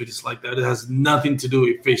see those videos like that, it has nothing to do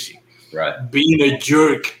with fishing. Right. Being a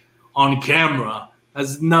jerk on camera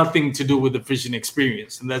has nothing to do with the fishing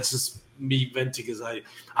experience. And that's just me venting because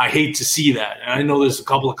I hate to see that. And I know there's a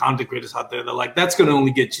couple of content creators out there that like, that's going to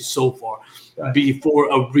only get you so far before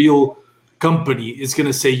a real company is going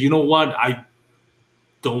to say, you know what, I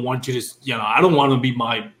don't want you to, you know, I don't want to be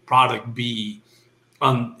my product be,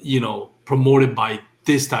 you know, promoted by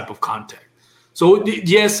this type of content. So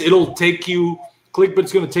yes, it'll take you,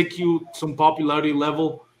 clickbait's going to take you some popularity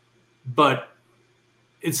level, but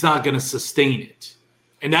it's not going to sustain it.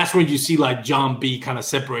 And that's when you see like John B kind of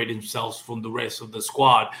separate himself from the rest of the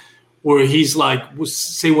squad, where he's like,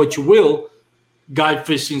 say what you will, guy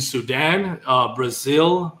fishing Sudan,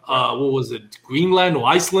 Brazil, what was it, Greenland or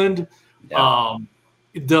Iceland? Yeah.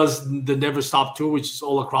 It does the Never Stop Tour, which is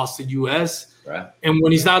all across the U.S. Right. And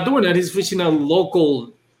when he's not doing that, he's fishing a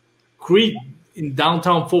local creek in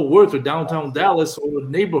downtown Fort Worth or downtown Dallas or a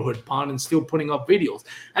neighborhood pond and still putting up videos.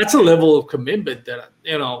 That's a level of commitment that,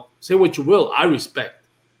 you know, say what you will, I respect.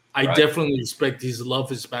 I definitely respect his love,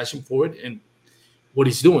 his passion for it, and what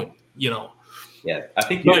he's doing, you know. Yeah, I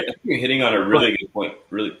think you're hitting on a really good point,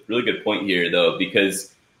 really good point here, though,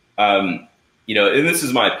 because, you know, and this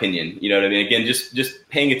is my opinion, you know what I mean? Again, just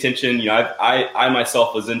paying attention, you know, I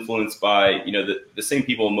myself was influenced by, you know, the same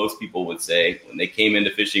people most people would say when they came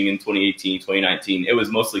into fishing in 2018, 2019, it was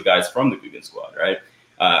mostly guys from the Googan Squad, right?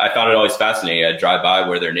 I found it always fascinating. I'd drive by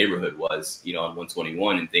where their neighborhood was, you know, on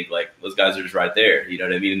 121 and think like, those guys are just right there. You know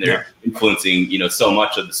what I mean? And they're influencing, you know, so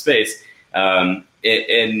much of the space. But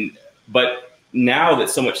now that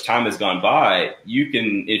so much time has gone by, you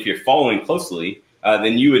can, if you're following closely,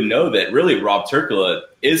 then you would know that really Rob Turkula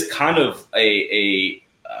is kind of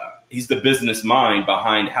he's the business mind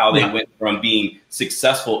behind how they went from being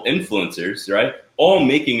successful influencers, right? All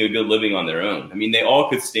making a good living on their own. I mean, they all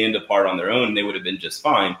could stand apart on their own and they would have been just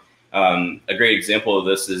fine. A great example of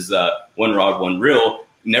this is One Rod, One Reel.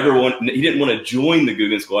 He didn't want to join the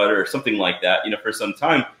Googan Squad or something like that, you know, for some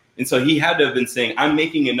time. And so he had to have been saying, I'm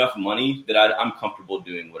making enough money that I'm comfortable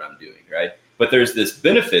doing what I'm doing, right? But there's this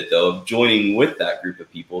benefit, though, of joining with that group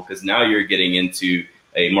of people, because now you're getting into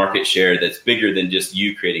a market share that's bigger than just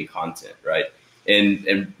you creating content, right?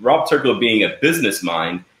 And Rob Turkula, being a business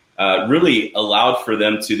mind, really allowed for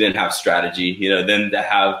them to then have strategy, you know, then to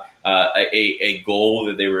have a goal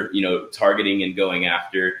that they were, you know, targeting and going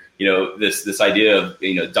after, you know, this idea of,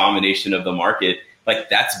 you know, domination of the market. Like,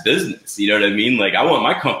 that's business, you know what I mean? Like, I want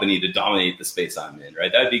my company to dominate the space I'm in,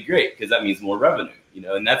 right? That'd be great because that means more revenue, you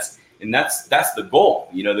know, and that's the goal.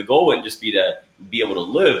 You know, the goal wouldn't just be to be able to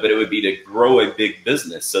live, but it would be to grow a big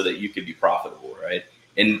business so that you could be profitable, right?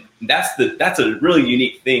 And that's a really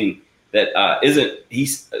unique thing that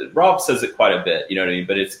Rob says it quite a bit, you know what I mean?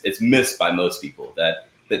 But it's missed by most people that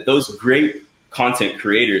those great content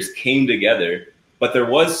creators came together, but there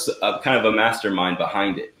was a kind of a mastermind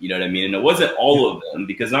behind it, you know what I mean? And it wasn't all of them,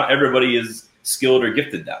 because not everybody is skilled or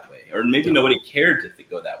gifted that way, or maybe nobody cared to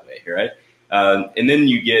go that way, right? And then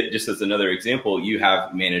you get, just as another example, you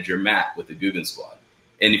have Manager Matt with the Googan Squad.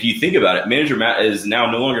 And if you think about it, Manager Matt is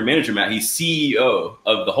now no longer Manager Matt. He's CEO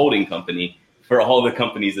of the holding company for all the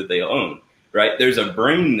companies that they own, right? There's a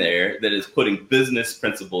brain there that is putting business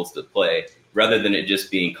principles to play rather than it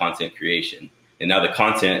just being content creation. And now the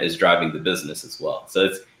content is driving the business as well. So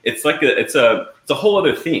it's a whole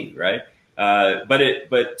other thing, right?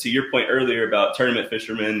 But to your point earlier about tournament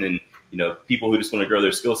fishermen and, you know, people who just want to grow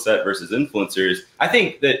their skill set versus influencers, I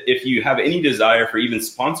think that if you have any desire for even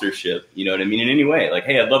sponsorship, you know what I mean, in any way, like,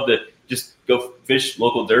 hey, I'd love to just go fish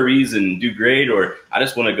local derbies and do great, or I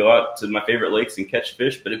just want to go out to my favorite lakes and catch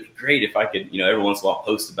fish. But it'd be great if I could, every once in a while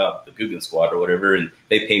post about the Googan Squad or whatever, and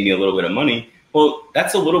they pay me a little bit of money. Well,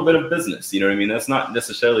 that's a little bit of business. You know what I mean? That's not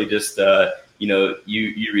necessarily just,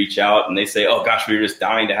 you reach out and they say, oh gosh, we were just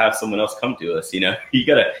dying to have someone else come to us. You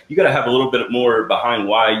gotta have a little bit more behind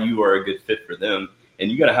why you are a good fit for them. And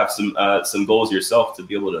you gotta have some goals yourself to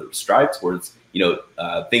be able to strive towards,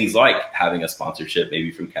 things like having a sponsorship, maybe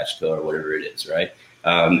from CatchCo or whatever it is. Right.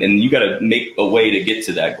 And you gotta make a way to get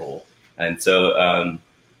to that goal. And so,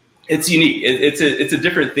 it's unique. It's a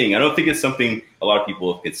different thing. I don't think it's something a lot of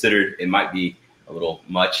people have considered. It might be a little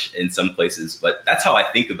much in some places, but that's how I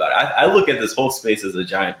think about it. I look at this whole space as a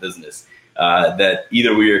giant business that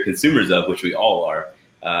either we are consumers of, which we all are.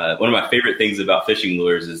 One of my favorite things about fishing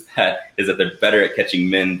lures is that they're better at catching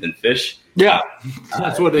men than fish. Yeah,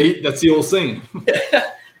 that's the old saying.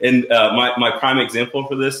 And my prime example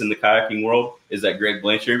for this in the kayaking world is that Greg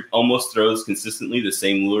Blanchard almost throws consistently the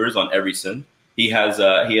same lures on every sim. He has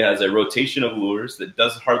a rotation of lures that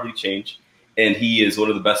does hardly change, and he is one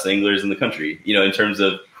of the best anglers in the country, in terms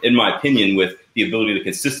of, in my opinion, with the ability to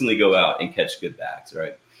consistently go out and catch good bags,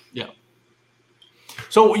 right? Yeah.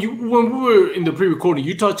 So when we were in the pre-recording,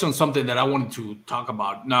 you touched on something that I wanted to talk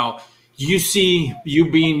about. Now, you see you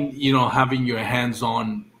being, having your hands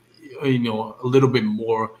on, a little bit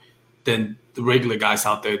more than the regular guys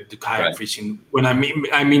out there, the kayak right. fishing. When I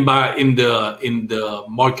mean by in the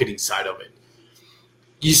marketing side of it.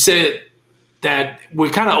 You said that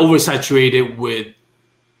we're kind of oversaturated with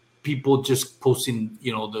people just posting,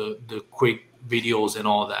 the quick videos and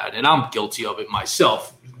all that. And I'm guilty of it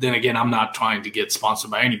myself. Then again, I'm not trying to get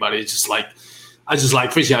sponsored by anybody. It's just like, I just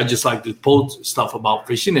like fishing. I just like to post stuff about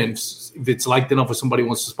fishing. And if it's liked enough or somebody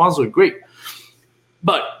wants to sponsor it, great.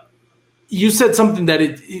 But you said something that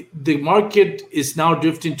the market is now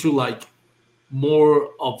drifting to like more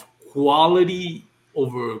of quality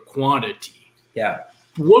over quantity. Yeah.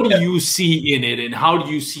 What do you see in it, and how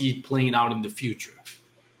do you see it playing out in the future?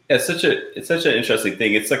 Yeah, it's such an interesting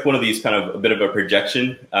thing. It's like one of these kind of a bit of a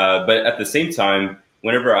projection, but at the same time,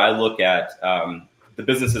 whenever I look at the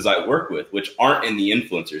businesses I work with, which aren't in the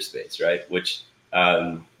influencer space, right? Which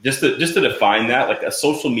just to define that, like a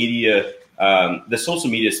social media, the social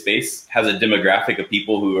media space has a demographic of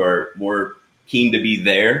people who are more keen to be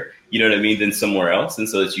there, than somewhere else, and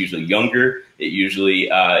so it's usually younger. It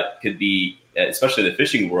usually could be, especially the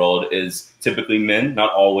fishing world, is typically men,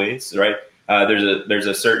 not always, right? There's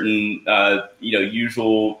a certain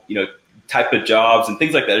usual type of jobs and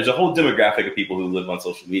things like that. There's a whole demographic of people who live on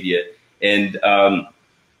social media, and that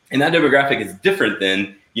demographic is different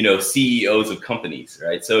than CEOs of companies,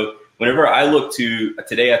 right? So whenever I look to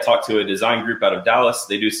today, I talked to a design group out of Dallas.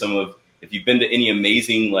 They do some of, if you've been to any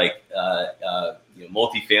amazing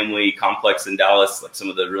multifamily complex in Dallas, like some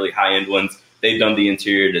of the really high end ones, they've done the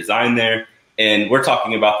interior design there. And we're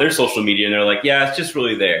talking about their social media, and they're like, yeah, it's just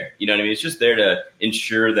really there. You know what I mean? It's just there to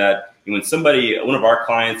ensure that when one of our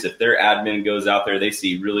clients, if their admin goes out there, they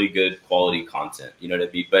see really good quality content, you know what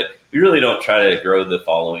I mean? But we really don't try to grow the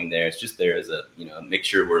following there. It's just there as a, make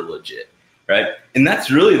sure we're legit, right? And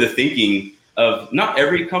that's really the thinking of not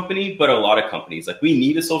every company, but a lot of companies. Like, we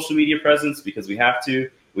need a social media presence because we have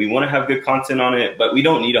to. We want to have good content on it, but we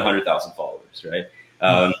don't need 100,000 followers, right?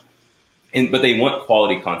 But they want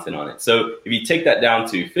quality content on it. So if you take that down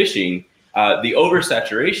to fishing, the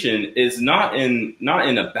oversaturation is not in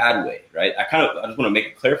a bad way, right? I just want to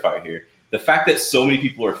make a clarifier here. The fact that so many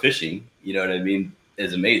people are fishing, you know what I mean,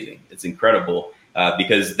 is amazing. It's incredible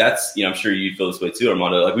because that's, I'm sure you feel this way too,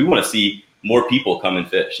 Armando. Like, we want to see more people come and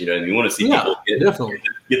fish. You know what I mean? We want to see people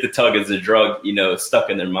get the tug as a drug, stuck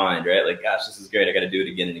in their mind, right? Like, gosh, this is great. I got to do it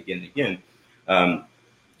again and again and again.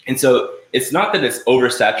 And so it's not that it's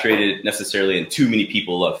oversaturated necessarily and too many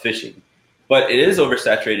people love fishing, but it is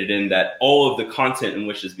oversaturated in that all of the content in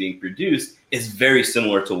which is being produced is very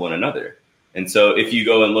similar to one another. And so if you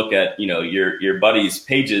go and look at, your buddies'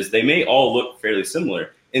 pages, they may all look fairly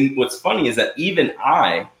similar. And what's funny is that even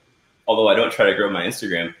although I don't try to grow my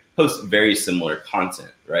Instagram, post very similar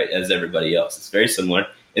content, right, as everybody else. It's very similar.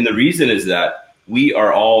 And the reason is that we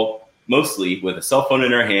are all mostly with a cell phone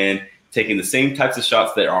in our hand, taking the same types of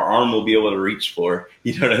shots that our arm will be able to reach for,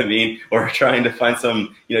 you know what I mean? Or trying to find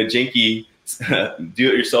some, janky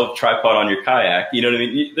do-it-yourself tripod on your kayak, you know what I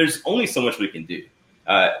mean? There's only so much we can do.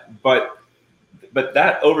 But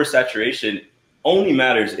that oversaturation only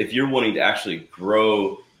matters if you're wanting to actually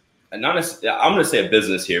grow, I'm going to say a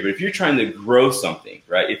business here, but if you're trying to grow something,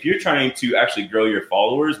 right? If you're trying to actually grow your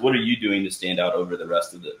followers, what are you doing to stand out over the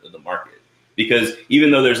rest of the market? Because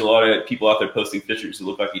even though there's a lot of people out there posting pictures who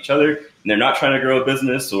look like each other, and they're not trying to grow a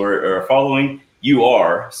business or a following, you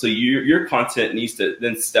are. So your content needs to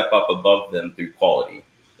then step up above them through quality.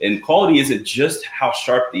 And quality isn't just how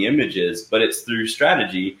sharp the image is, but it's through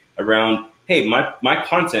strategy around, hey, my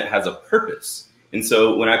content has a purpose. And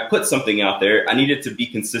so when I put something out there, I need it to be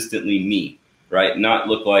consistently me, right? Not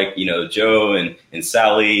look like, Joe and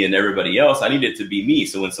Sally and everybody else. I need it to be me.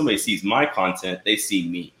 So when somebody sees my content, they see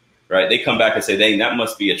me, right? They come back and say, dang, that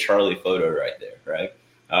must be a Charlie photo right there, right?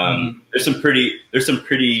 There's some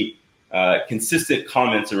pretty consistent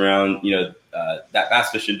comments around, that Bass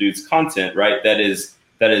Fishing Dude's content, right? That is,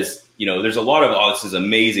 there's a lot of, oh, this is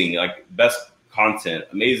amazing, like best content,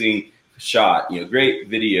 amazing shot, great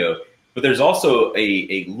video. But there's also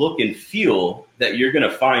a look and feel that you're going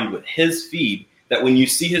to find with his feed that when you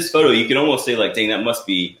see his photo, you can almost say like, dang, that must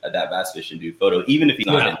be that Bass Fishing Dude photo, even if he's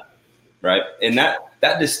not in it, right? And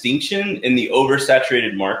that distinction in the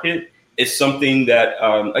oversaturated market is something that,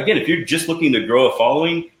 again, if you're just looking to grow a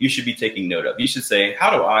following, you should be taking note of. You should say, how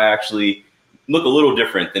do I actually look a little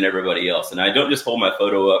different than everybody else? And I don't just hold my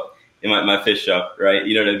photo up in my fish up, right?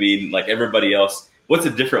 You know what I mean? Like everybody else. What's a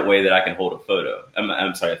different way that I can hold a photo?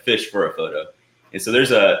 I'm sorry, a fish for a photo. And so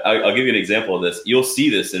I'll give you an example of this. You'll see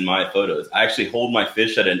this in my photos. I actually hold my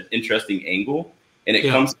fish at an interesting angle, and it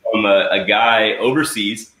comes from a guy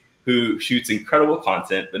overseas who shoots incredible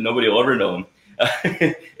content, but nobody will ever know him.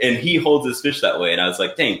 And he holds his fish that way. And I was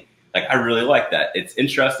like, dang, like I really like that. It's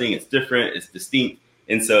interesting, it's different, it's distinct.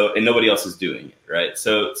 And nobody else is doing it, right?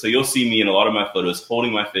 So you'll see me in a lot of my photos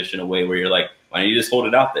holding my fish in a way where you're like, why don't you just hold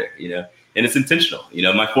it out there, And it's intentional.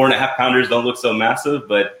 My 4.5 pounders don't look so massive,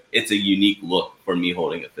 but it's a unique look for me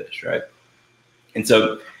holding a fish, right? And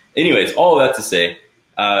so, anyways, all of that to say,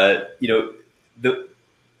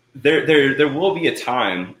 there will be a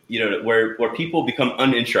time, where people become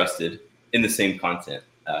uninterested in the same content.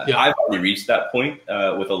 I've already reached that point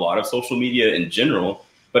with a lot of social media in general,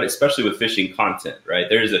 but especially with fishing content, right?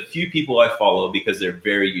 There's a few people I follow because they're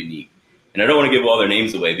very unique, and I don't want to give all their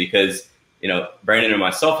names away because Brandon and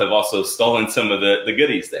myself have also stolen some of the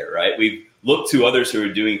goodies there, right? We've looked to others who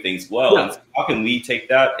are doing things well. Yeah. And so how can we take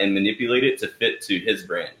that and manipulate it to fit to his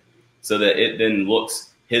brand so that it then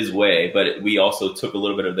looks his way, but we also took a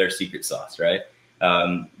little bit of their secret sauce, right?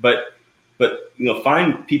 But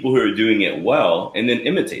find people who are doing it well and then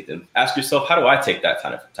imitate them. Ask yourself, how do I take that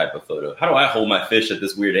type of photo? How do I hold my fish at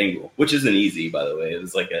this weird angle? Which isn't easy, by the way. It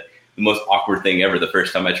was like the most awkward thing ever the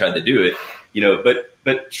first time I tried to do it,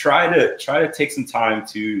 but try to take some time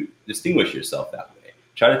to distinguish yourself that way.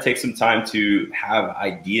 Try to take some time to have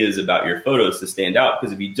ideas about your photos to stand out,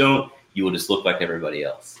 because if you don't, you will just look like everybody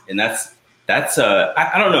else. And that's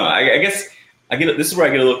I don't know. I guess this is where I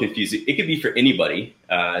get a little confused. It could be for anybody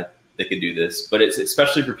that could do this, but it's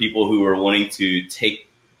especially for people who are wanting to take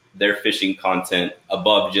their fishing content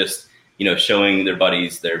above just showing their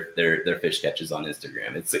buddies their fish catches on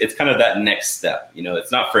Instagram. It's kind of that next step.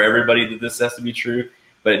 It's not for everybody that this has to be true,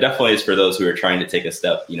 but it definitely is for those who are trying to take a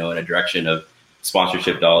step, in a direction of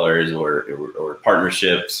sponsorship dollars or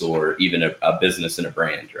partnerships or even a business and a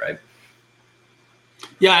brand, right?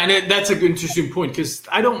 Yeah, and that's a good, interesting point, because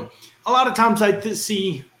a lot of times I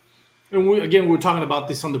see, and we were talking about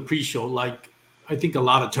this on the pre-show, like I think a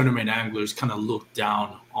lot of tournament anglers kind of look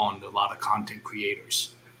down on a lot of content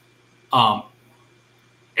creators. And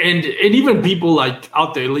even people like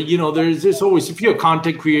out there, there's always, if you're a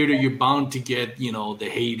content creator, you're bound to get, the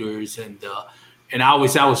haters and I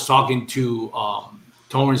was talking to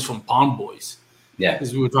Torrance from Pond Boys. Yeah.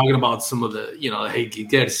 Because we were talking about some of the, hate he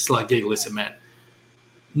gets. It's like, hey, listen, man,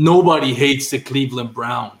 nobody hates the Cleveland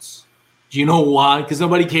Browns. Do you know why? Because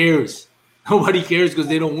nobody cares. Nobody cares because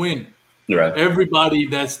they don't win. Right. Everybody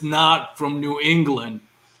that's not from New England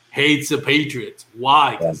hates the Patriots.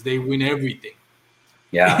 Why? Because they win everything.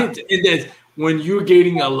 Yeah. And that's, when you're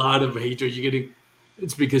getting a lot of hatred,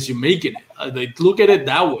 it's because you're making it. They look at it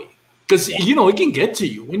that way. Because, it can get to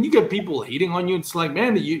you. When you get people hating on you, it's like,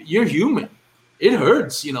 man, you're human. It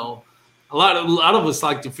hurts, A lot of us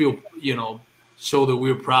like to feel, show that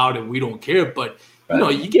we're proud and we don't care. But,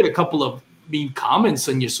 you get a couple of mean comments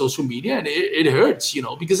on your social media and it hurts,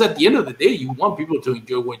 because at the end of the day, you want people to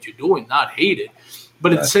enjoy what you're doing, not hate it.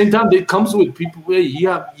 But at the same time, it comes with people where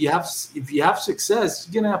if you have success,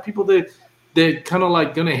 you're gonna have people that kind of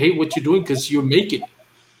like gonna hate what you're doing because you're making it.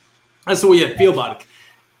 That's the way I feel about it.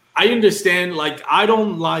 I understand, like, I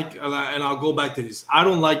don't like, and I'll go back to this, I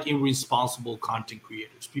don't like irresponsible content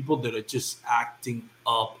creators, people that are just acting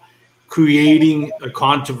up, creating a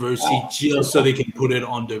controversy just so they can put it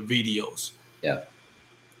on their videos. Yeah.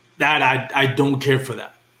 That I don't care for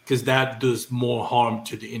that. because that does more harm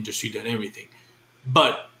to the industry than everything.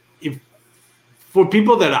 But if for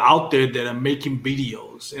people that are out there that are making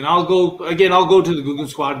videos, and I'll go to the Google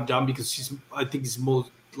Squad and John, because I think he's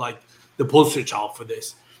most like the poster child for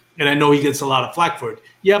this. And I know he gets a lot of flack for it.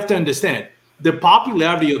 You have to understand the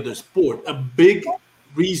popularity of the sport. A big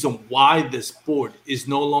reason why the sport is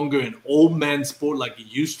no longer an old man sport like it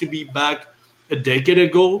used to be back a decade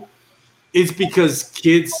ago is because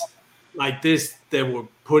kids like this that were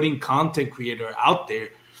putting content creator out there.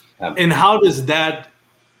 And how does that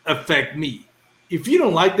affect me? If you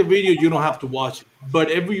don't like the video, you don't have to watch it.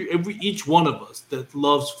 But each one of us that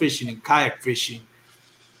loves fishing and kayak fishing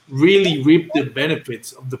really reap the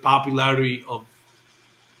benefits of the popularity of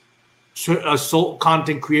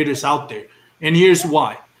content creators out there. And here's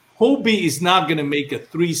why. Hobie is not going to make a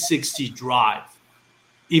 360 drive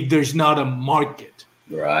if there's not a market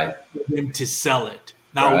for them to sell it.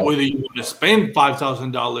 Now, whether you want to spend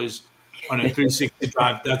 $5,000 on a 360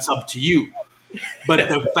 drive, that's up to you. But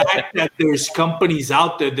the fact that there's companies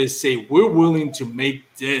out there that say, we're willing to make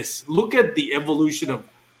this. Look at the evolution of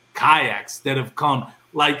kayaks that have come.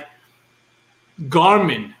 Like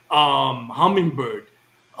Garmin, Humminbird.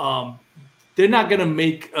 They're not going to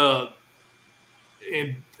make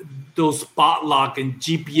those spot lock and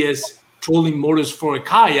GPS trolling motors for a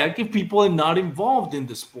kayak if people are not involved in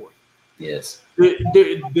the sport. Yes.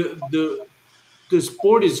 The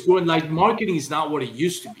sport is growing. Like marketing is not what it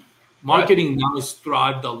used to be. Marketing now is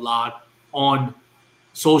thrived a lot on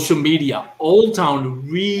social media. Old Town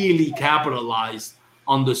really capitalized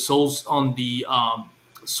on the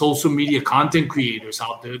social media content creators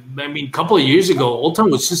out there. I mean, a couple of years ago, Old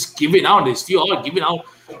Town was just giving out. They still are giving out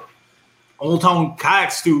Old Town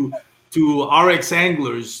kayaks to RX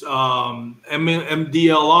anglers,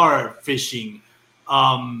 MDLR fishing.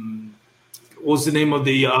 What's the name of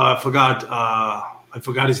the? I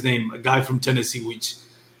forgot his name. A guy from Tennessee, which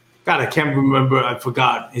I can't remember. I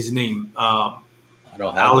forgot his name. I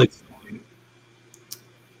don't have Alex,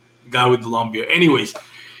 guy with the long beard. Anyways,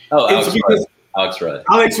 Alex Rudd.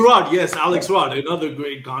 Alex Rudd, yes, Alex Rudd, another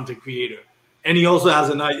great content creator, and he also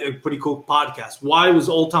has a pretty cool podcast. Why was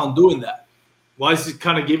Old Town doing that? Why is it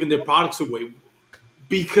kind of giving their products away?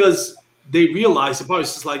 Because they realize it's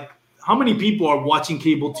just like, how many people are watching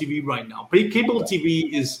cable TV right now? Cable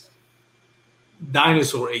TV is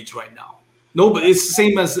dinosaur age right now. Nobody. It's the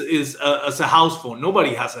same as a house phone.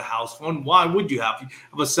 Nobody has a house phone. Why would you have? You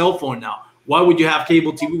have a cell phone now. Why would you have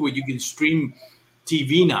cable TV where you can stream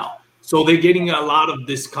TV now? So they're getting a lot of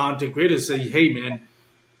this content creators say, hey, man,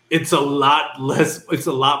 it's a lot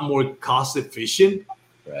more cost efficient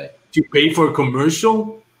to pay for a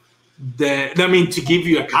commercial to give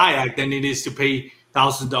you a kayak than it is to pay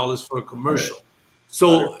 $1,000 for a commercial.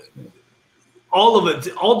 So all of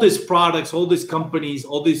it, all these products, all these companies,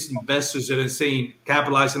 all these investors that are saying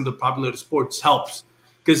capitalize on the popular sports helps,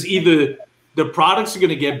 because either the products are going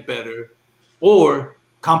to get better or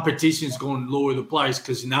competition is going to lower the price,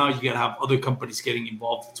 because now you got to have other companies getting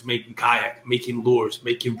involved to making kayak, making lures,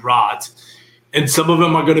 making rods. And some of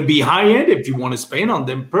them are going to be high end. If you want to spend on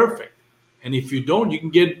them, perfect. And if you don't,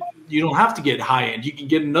 you don't have to get high end. You can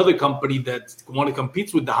get another company that want to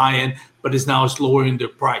compete with the high end, but is now lowering their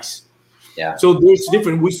price. Yeah. So there's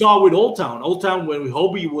different. We saw with Old Town. Old Town, when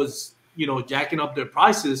Hobie was, jacking up their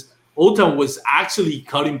prices, Old Town was actually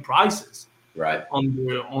cutting prices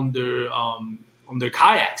on their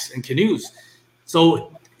kayaks and canoes.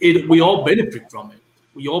 So we all benefit from it.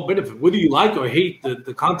 We all benefit, whether you like or hate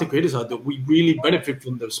the content creators out there. We really benefit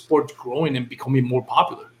from the sport growing and becoming more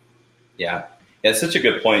popular. Yeah, it's such a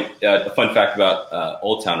good point. A fun fact about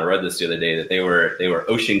Old Town, I read this the other day, that they were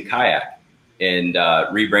Ocean Kayak and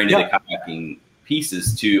rebranded the kayaking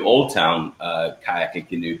pieces to Old Town Kayak and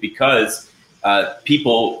Canoe because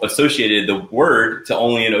people associated the word to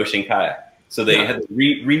only an ocean kayak. So they had to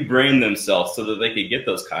rebrand themselves so that they could get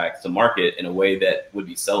those kayaks to market in a way that would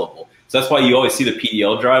be sellable. So that's why you always see the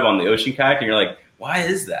PDL drive on the ocean kayak, and you're like, why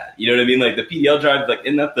is that? You know what I mean? Like the PDL drive, like,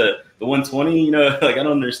 isn't that the 120? Like I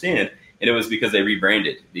don't understand. And it was because they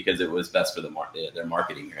rebranded because it was best for their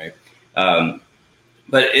marketing, right?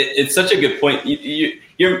 But it's such a good point.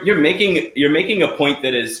 You're making a point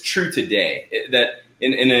that is true today. That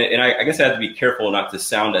and I guess I have to be careful not to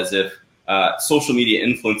sound as if social media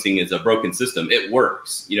influencing is a broken system. It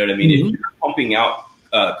works. You know what I mean? Mm-hmm. If you're pumping out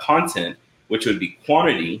content, which would be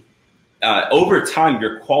quantity, over time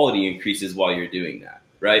your quality increases while you're doing that,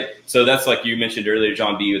 right? So that's like you mentioned earlier,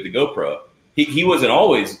 John B. with the GoPro. He wasn't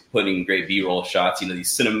always putting great B-roll shots,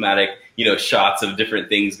 these cinematic, shots of different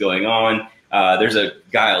things going on. There's a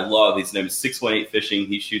guy I love. His name is 618 Fishing.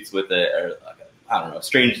 He shoots with I I don't know,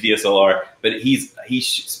 strange DSLR, but he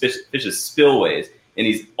fishes spillways, and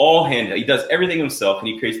he's all handheld. He does everything himself, and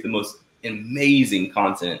he creates the most amazing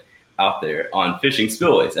content out there on fishing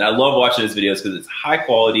spillways. And I love watching his videos because it's high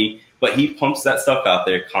quality, but he pumps that stuff out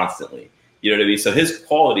there constantly. You know what I mean? So his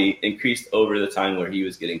quality increased over the time where he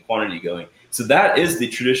was getting quantity going. So that is the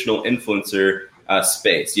traditional influencer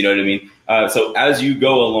space. You know what I mean? So as you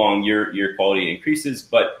go along, your quality increases,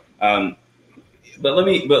 but so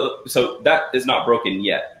that is not broken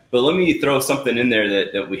yet. But let me throw something in there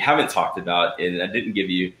that we haven't talked about and I didn't give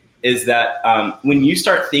you, is that when you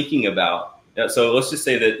start thinking about, so let's just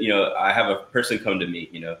say that, I have a person come to me,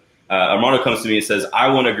 Armando comes to me and says, I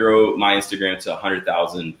want to grow my Instagram to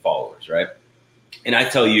 100,000 followers, right? And I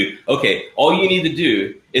tell you, okay, all you need to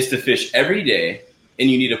do is to fish every day, and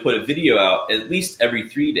you need to put a video out at least every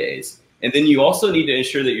 3 days. And then you also need to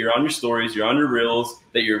ensure that you're on your stories, you're on your reels,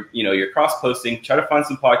 that you're cross-posting, try to find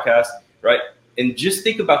some podcasts, right? And just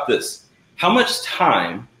think about this. How much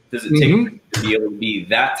time does it take to be able to be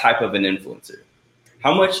that type of an influencer?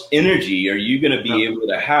 How much energy are you going to be able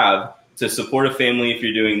to have to support a family if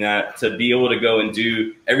you're doing that, to be able to go and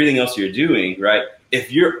do everything else you're doing, right?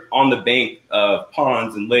 If you're on the bank of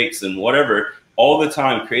ponds and lakes and whatever all the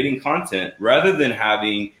time creating content, rather than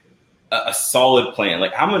having a solid plan,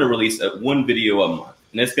 like I'm going to release one video a month,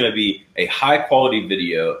 and it's going to be a high quality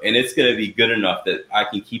video, and it's going to be good enough that I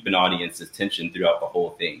can keep an audience's attention throughout the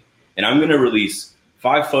whole thing. And I'm going to release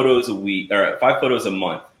 5 photos a week or 5 photos a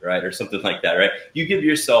month, right? Or something like that, right? You give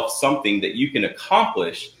yourself something that you can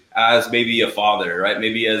accomplish as maybe a father, right?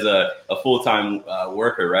 Maybe as a full-time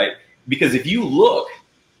worker, right? Because if you look,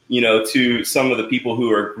 to some of the people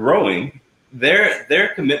who are growing,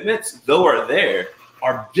 their commitments, though are there,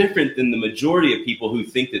 are different than the majority of people who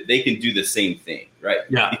think that they can do the same thing, right?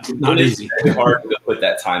 Yeah, it's not easy. It's hard to put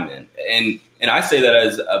that time in. And I say that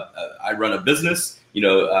as I run a business.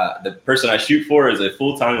 The person I shoot for is a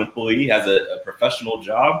full-time employee, has a professional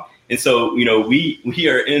job. And so, we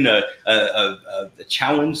are in a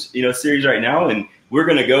challenge, series right now, and we're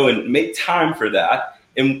going to go and make time for that.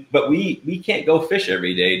 But we can't go fish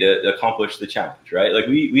every day to accomplish the challenge, right? Like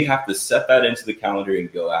we have to set that into the calendar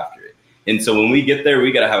and go after it. And so when we get there,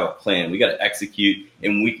 we got to have a plan. We got to execute,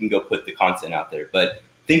 and we can go put the content out there. But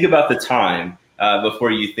think about the time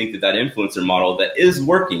before you think that influencer model that is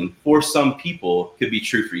working for some people could be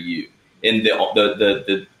true for you. And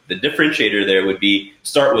the differentiator there would be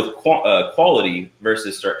start with quality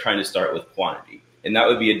versus trying to start with quantity. And that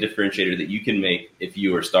would be a differentiator that you can make if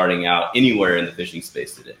you are starting out anywhere in the fishing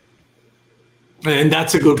space today. And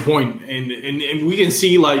that's a good point. And we can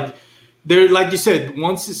see like you said,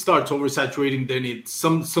 once it starts oversaturating, then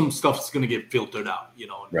some stuff is going to get filtered out,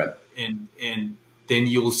 Right. And then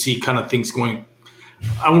you'll see kind of things going,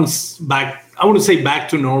 I wouldn't say back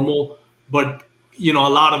to normal, but a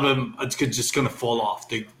lot of them are just going to fall off.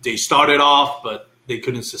 They started off, but they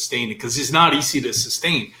couldn't sustain it because it's not easy to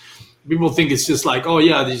sustain. People think it's just like, oh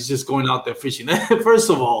yeah, they're just going out there fishing. First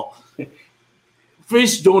of all,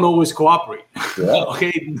 fish don't always cooperate. Yeah.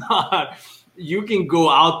 Okay, you can go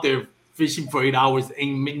out there fishing for 8 hours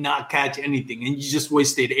and may not catch anything, and you just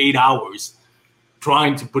wasted 8 hours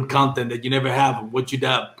trying to put content that you never have. What you'd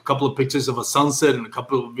have, a couple of pictures of a sunset and a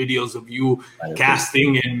couple of videos of you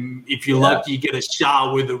casting, and if you're lucky, you get a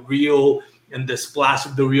shot with a reel, and the splash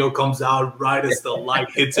of the reel comes out right as the light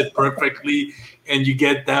hits it perfectly, and you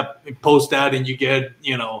get that, post that, and you get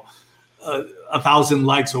 1,000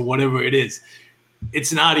 likes or whatever it is.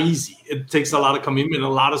 It's not easy. It takes a lot of commitment, a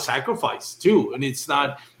lot of sacrifice too. And it's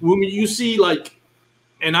not, when you see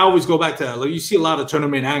and I always go back to that, you see a lot of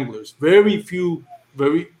tournament anglers, very few,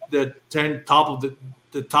 the top of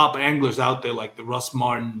the top anglers out there, like the Russ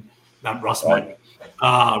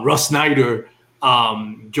Snyder,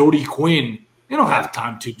 Jody Quinn. They don't have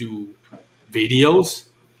time to do videos.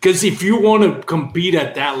 Because if you want to compete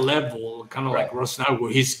at that level, kind of like Russ Snyder,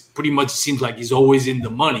 where he's pretty much seems like he's always in the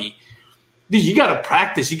money, dude, you got to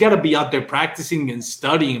practice. You got to be out there practicing and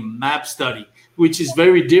studying, map study, which is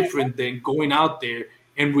very different than going out there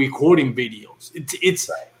and recording videos.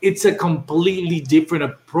 It's a completely different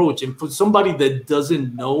approach. And for somebody that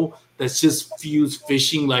doesn't know, that's just views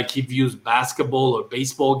fishing like he views basketball or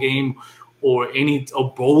baseball game or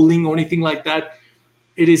bowling or anything like that,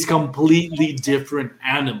 it is completely different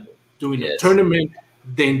animal doing a tournament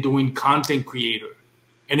than doing content creator.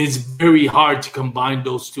 And it's very hard to combine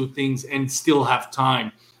those two things and still have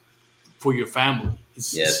time for your family.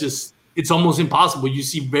 It's almost impossible. You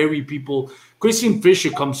see people, Christian Fisher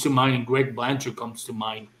comes to mind and Greg Blanchard comes to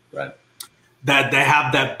mind. Right. That they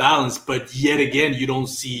have that balance, but yet again, you don't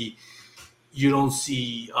see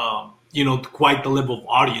quite the level of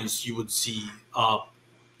audience you would see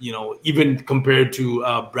even compared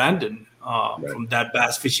to Brandon from that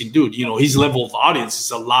bass fishing dude. His level of audience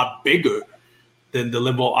is a lot bigger than the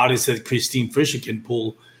level of audience that Christine Fisher can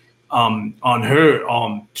pull on her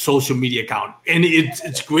social media account. And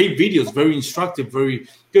it's great videos, very instructive, very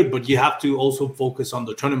good, but you have to also focus on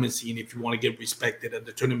the tournament scene if you want to get respected at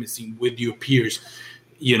the tournament scene with your peers.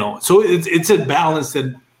 So it's a balance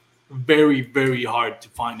that very, very hard to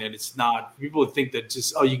find. And it's not, people think that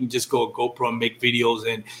you can just go GoPro and make videos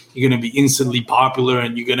and you're going to be instantly popular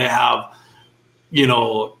and you're going to have,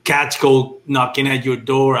 Catch go knocking at your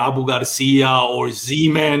door, Abu Garcia or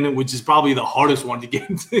Z-Man, which is probably the hardest one to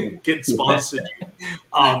get sponsored.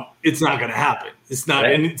 It's not going to happen. It's not,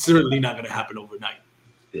 right. And it's certainly not going to happen overnight.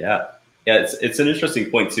 Yeah. It's an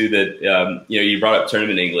interesting point too that you brought up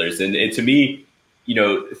tournament anglers, and to me,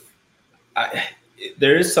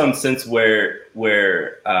 there is some sense where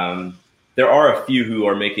there are a few who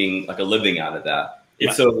are making like a living out of that. Yeah.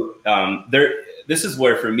 And so this is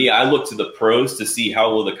where, for me, I look to the pros to see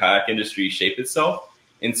how will the kayak industry shape itself.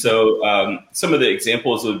 And so some of the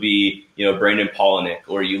examples would be, Brandon Polinick,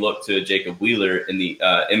 or you look to Jacob Wheeler in the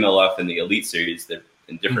MLF and the Elite Series. They're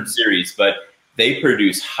in different series, but they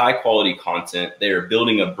produce high quality content. They are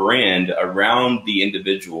building a brand around the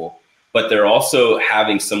individual, but they're also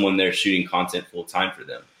having someone there shooting content full time for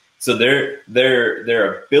them. So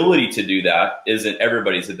their ability to do that isn't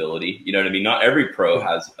everybody's ability. You know what I mean? Not every pro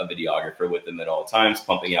has a videographer with them at all times,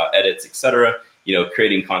 pumping out edits, etc.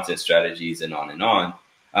 Creating content strategies and on and on.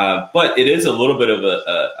 But it is a little bit of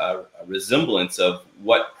a resemblance of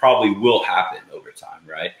what probably will happen over time,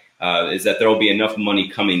 right? Is that there will be enough money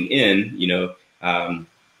coming in. I'm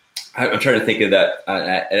trying to think of that.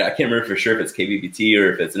 I can't remember for sure if it's KBBT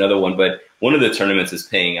or if it's another one, but one of the tournaments is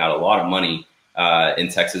paying out a lot of money in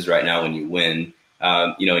Texas right now when you win,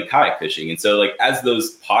 in kayak fishing. And so like, as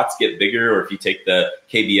those pots get bigger, or if you take the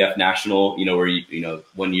KBF national, where you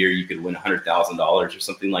 1 year you could win $100,000 or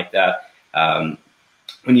something like that.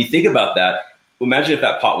 When you think about that, imagine if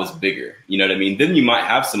that pot was bigger, you know what I mean? Then you might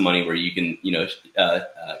have some money where you can,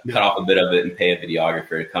 cut off a bit of it and pay a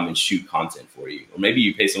videographer to come and shoot content for you. Or maybe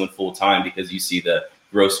you pay someone full time because you see the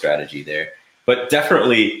growth strategy there. But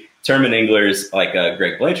definitely tournament anglers like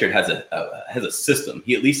Greg Blanchard has a system.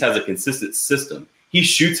 He at least has a consistent system. He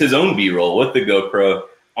shoots his own B-roll with the GoPro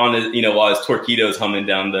on his, while his Torqeedo's humming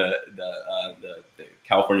down the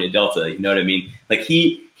California Delta. You know what I mean? Like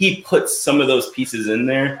he puts some of those pieces in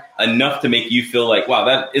there enough to make you feel like, wow,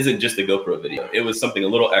 that isn't just a GoPro video. It was something a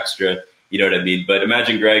little extra. You know what I mean? But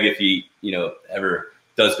imagine Greg, if he, ever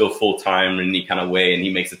does go full time in any kind of way and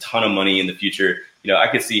he makes a ton of money in the future, I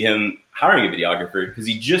could see him hiring a videographer, because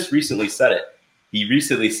he just recently said it. He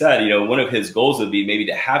recently said, one of his goals would be maybe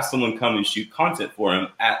to have someone come and shoot content for him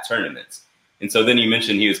at tournaments. And so then you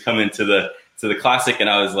mentioned he was coming to the Classic, and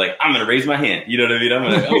I was like, I'm going to raise my hand. You know what I mean? I'm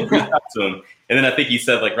going to reach out to him. And then I think he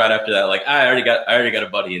said, like, right after that, like, I already got a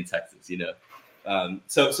buddy in Texas,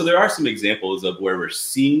 So there are some examples of where we're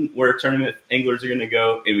seeing where tournament anglers are going to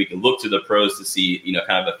go, and we can look to the pros to see,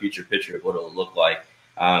 kind of a future picture of what it'll look like.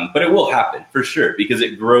 But it will happen for sure, because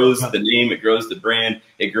it grows the name, it grows the brand,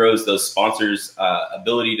 it grows those sponsors'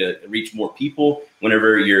 ability to reach more people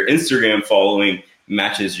whenever your Instagram following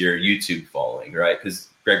matches your YouTube following, right? Because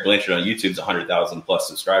Greg Blanchard on YouTube is 100,000 plus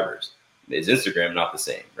subscribers. Is Instagram not the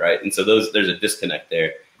same, right? And so there's a disconnect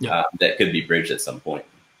there that could be bridged at some point.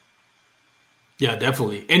 Yeah,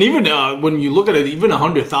 definitely. And even when you look at it, even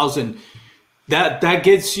 100,000, that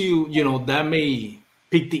gets you, that may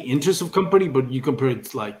pique the interest of company, but you compare it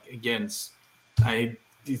to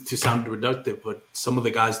sound reductive, but some of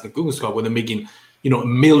the guys in the Google Squad, when they're making,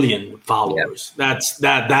 1 million followers,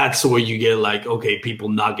 that's where you get like, okay, people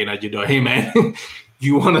knocking at your door. Hey man,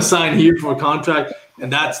 you want to sign here for a contract?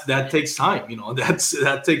 And that takes time,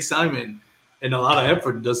 that takes time and a lot of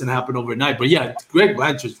effort. It doesn't happen overnight. But yeah, Greg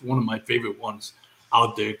Blanchard is one of my favorite ones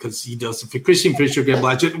out there, because he does it for Christian Fisher, Greg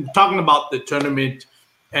Blanchard. I'm talking about the tournament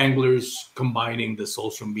anglers combining the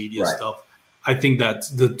social media stuff. I think that's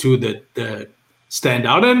the two that stand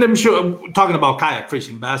out. And I'm sure I'm talking about kayak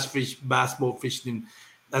fishing, bass boat fishing,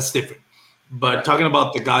 that's different. But talking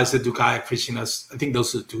about the guys that do kayak fishing, I think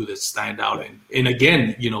those are the two that stand out. And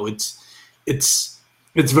again,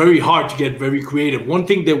 it's very hard to get very creative. One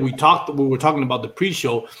thing that we were talking about the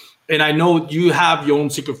pre-show, and I know you have your own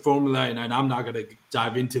secret formula, and I'm not going to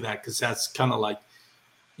dive into that, because that's kind of like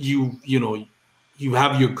you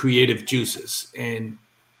have your creative juices and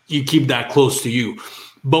you keep that close to you.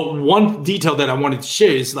 But one detail that I wanted to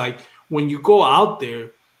share is, like, when you go out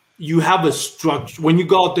there, you have a structure. When you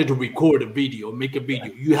go out there to record a video, make a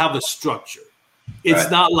video, you have a structure.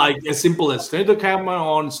 It's not like as simple as turn the camera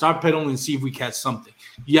on, start pedaling, and see if we catch something.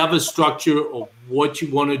 You have a structure of what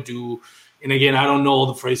you want to do. And again, I don't know all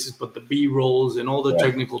the phrases, but the B-rolls and all the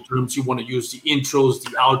technical terms you want to use, the intros, the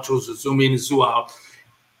outros, the zoom in and zoom out.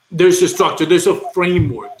 There's a structure, there's a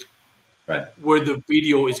framework where the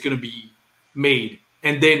video is going to be made.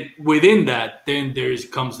 And then within that, then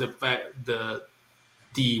comes the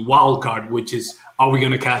wild card, which is, are we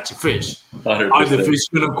going to catch a fish? 100%. Are the fish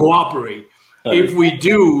going to cooperate? 100%. If we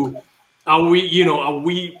do, are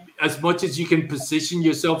we, as much as you can position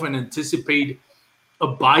yourself and anticipate a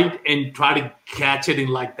bite and try to catch it in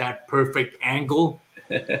like that perfect angle,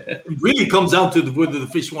 it really comes down to whether the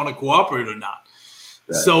fish want to cooperate or not.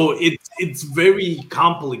 Right. So it's very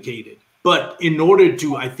complicated. But in order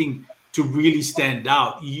to, I think, to really stand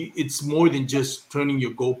out, it's more than just turning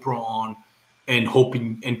your GoPro on and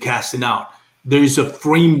hoping and casting out. There's a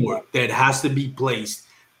framework that has to be placed.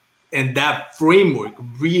 And that framework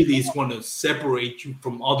really is going to separate you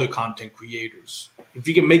from other content creators. If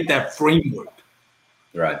you can make that framework,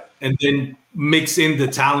 and then mix in the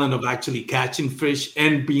talent of actually catching fish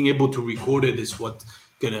and being able to record it, is what's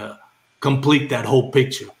going to complete that whole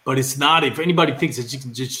picture. But it's not, if anybody thinks that you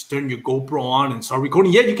can just turn your GoPro on and start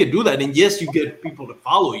recording, yeah, you can do that. And yes, you get people to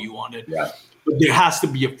follow you on it. But there has to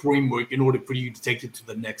be a framework in order for you to take it to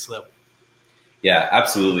the next level. Yeah,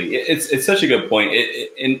 absolutely. It's such a good point.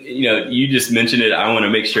 And you just mentioned it. I want to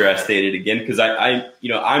make sure I state it again, because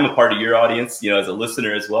I'm a part of your audience, as a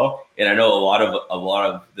listener as well. And I know a lot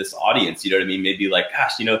of this audience, maybe like,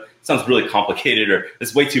 gosh, it sounds really complicated, or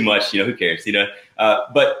it's way too much, who cares,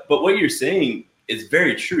 but what you're saying is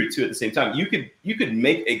very true too. At the same time, you could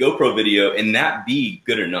make a GoPro video and that be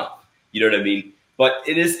good enough. You know what I mean? But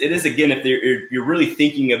it is again, if you're really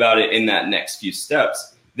thinking about it in that next few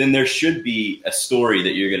steps, then there should be a story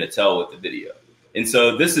that you're going to tell with the video. And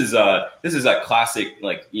so this is a classic,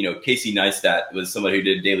 Casey Neistat was somebody who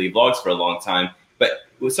did daily vlogs for a long time. But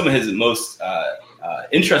with some of his most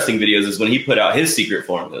interesting videos is when he put out his secret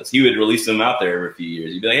formulas. He would release them out there every few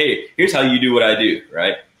years. He'd be like, hey, here's how you do what I do,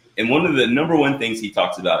 right? And one of the number one things he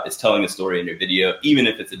talks about is telling a story in your video, even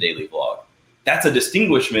if it's a daily vlog. That's a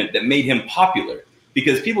distinguishment that made him popular,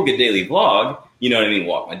 because people get daily vlog,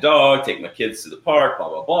 walk my dog, take my kids to the park, blah,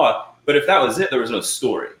 blah, blah. But if that was it, there was no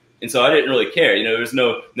story. And so I didn't really care. There was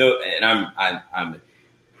no, and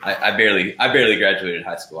I barely graduated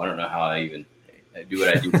high school. I don't know how I do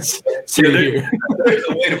what I do. There's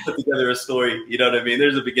a way to put together a story. You know what I mean?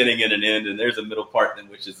 There's a beginning and an end, and there's a middle part, then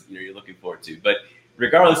which is you're looking forward to. But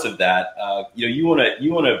regardless of that, you want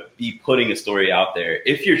to be putting a story out there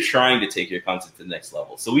if you're trying to take your content to the next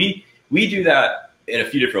level. So we do that in a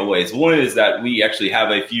few different ways. One is that we actually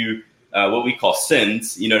have a few what we call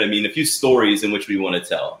sins, a few stories in which we want to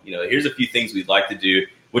tell. Here's a few things we'd like to do.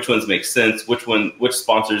 Which ones make sense? Which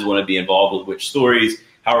sponsors want to be involved with which stories?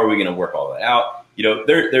 How are we going to work all that out?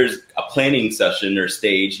 There's a planning session or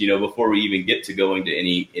stage, before we even get to going to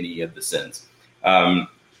any of the sins. And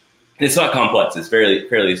it's not complex. It's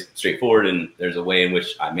fairly straightforward, and there's a way in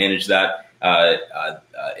which I manage that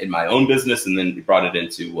in my own business, and then we brought it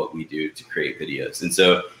into what we do to create videos. And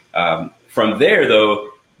so from there, though,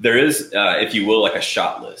 there is, if you will, like a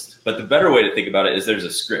shot list. But the better way to think about it is there's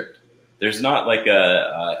a script. There's not like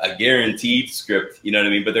a guaranteed script,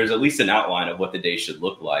 but there's at least an outline of what the day should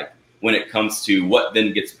look like when it comes to what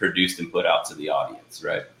then gets produced and put out to the audience,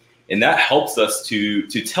 right? And that helps us to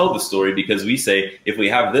tell the story, because we say, if we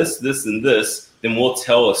have this, this, and this, then we'll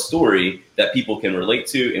tell a story that people can relate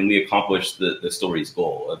to, and we accomplish the story's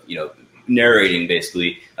goal of, narrating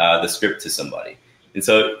basically the script to somebody. And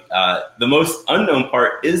so the most unknown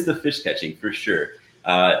part is the fish catching, for sure.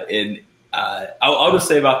 I'll just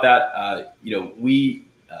say about that,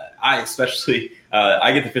 I especially,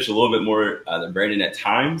 I get to fish a little bit more than Brandon at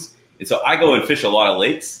times. And so I go and fish a lot of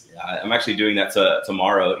lakes. I'm actually doing that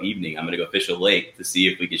tomorrow evening. I'm going to go fish a lake to see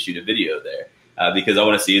if we can shoot a video there, because I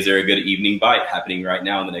want to see, is there a good evening bite happening right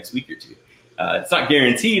now in the next week or two? It's not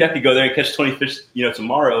guaranteed. I could go there and catch 20 fish,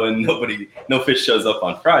 tomorrow, and no fish shows up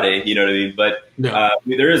on Friday. You know what I mean? But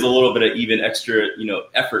there is a little bit of even extra,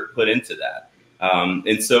 effort put into that.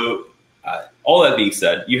 And so all that being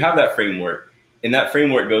said, you have that framework. And that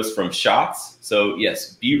framework goes from shots. So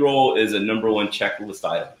yes, B-roll is a number one checklist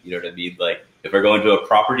item. You know what I mean? Like if we're going to a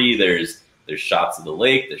property, there's shots of the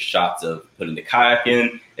lake, there's shots of putting the kayak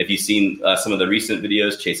in. If you've seen some of the recent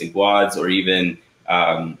videos, chasing quads, or even,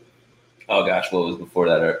 oh gosh, what was before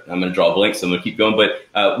that? I'm going to draw a blank, so I'm going to keep going.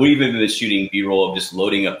 But we've even been shooting B-roll of just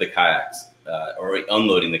loading up the kayaks or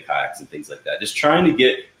unloading the kayaks and things like that. Just trying to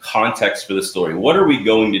get context for the story. What are we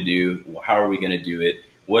going to do? How are we going to do it?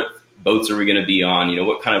 What boats are we going to be on?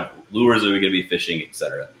 What kind of lures are we going to be fishing,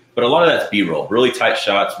 etc. But a lot of that's B-roll, really tight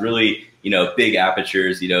shots, really, big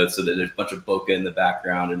apertures, so that there's a bunch of bokeh in the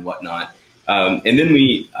background and whatnot. And then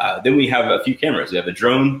we have a few cameras. We have a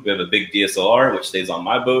drone, we have a big DSLR, which stays on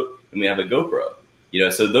my boat, and we have a GoPro.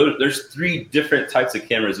 So there's 3 different types of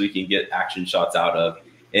cameras we can get action shots out of,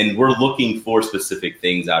 and we're looking for specific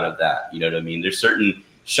things out of that. You know what I mean? There's certain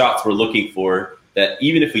shots we're looking for that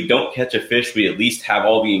even if we don't catch a fish, we at least have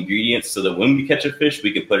all the ingredients so that when we catch a fish,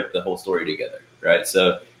 we can put the whole story together, right?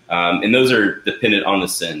 So, and those are dependent on the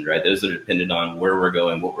send, right? Those are dependent on where we're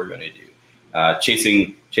going, what we're going to do.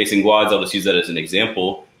 Chasing wads, I'll just use that as an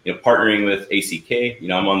example. Partnering with ACK,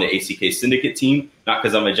 I'm on the ACK syndicate team, not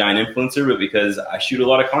because I'm a giant influencer, but because I shoot a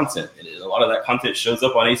lot of content, and a lot of that content shows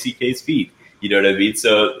up on ACK's feed. You know what I mean?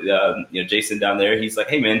 So, Jason down there, he's like,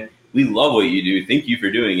 hey man, we love what you do. Thank you for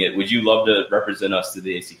doing it. Would you love to represent us to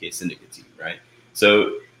the ACK syndicate team, right?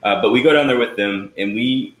 So, but we go down there with them, and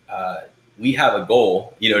we have a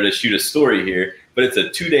goal, to shoot a story here, but it's a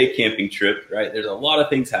 2-day camping trip, right? There's a lot of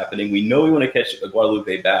things happening. We know we want to catch a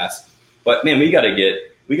Guadalupe bass, but man, we got to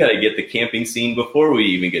get the camping scene before we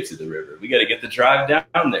even get to the river. We got to get the drive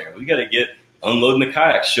down there. We got to get unloading the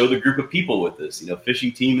kayaks, show the group of people with us,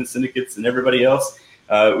 fishing team and syndicates and everybody else.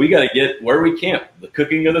 We got to get where we camp, the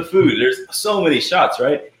cooking of the food. There's so many shots,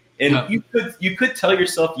 right? And you could tell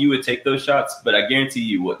yourself you would take those shots, but I guarantee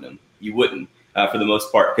you wouldn't. You wouldn't for the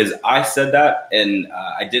most part, because I said that and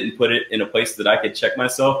I didn't put it in a place that I could check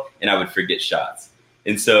myself, and I would forget shots.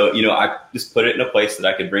 And so, I just put it in a place that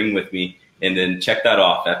I could bring with me and then check that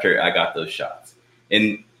off after I got those shots.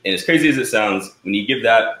 And as crazy as it sounds, when you give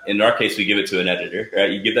that, in our case, we give it to an editor, right?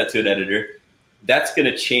 You give that to an editor, that's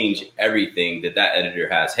going to change everything that editor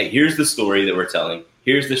has. Hey, here's the story that we're telling.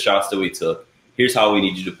 Here's the shots that we took. Here's how we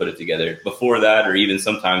need you to put it together. Before that, or even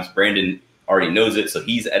sometimes Brandon already knows it, so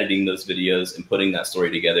he's editing those videos and putting that story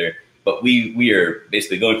together. But we are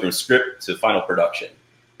basically going from script to final production,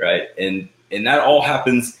 right? And that all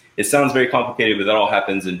happens. It sounds very complicated, but that all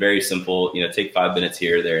happens in very simple, take 5 minutes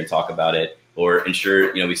here or there and talk about it, or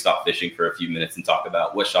ensure, we stop fishing for a few minutes and talk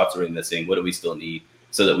about what shots are we missing, what do we still need,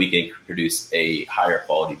 so that we can produce a higher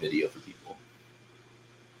quality video for people.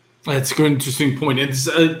 That's an interesting point.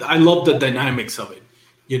 I love the dynamics of it.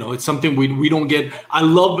 It's something we don't get. I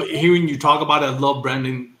love hearing you talk about it. I love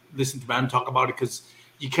listening to Brandon talk about it, because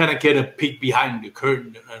you kind of get a peek behind the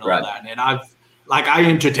curtain and all that. And I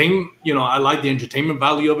entertain, I like the entertainment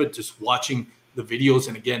value of it, just watching the videos.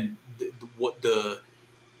 And again,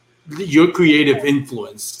 your creative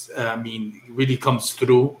influence, really comes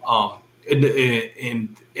through.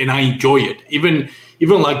 And I enjoy it. Even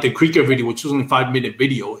like the Creeker video, which was only a 5-minute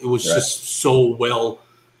video, it was just so well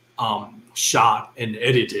shot and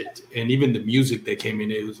edited, and even the music that came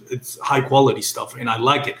in, it's high quality stuff, and I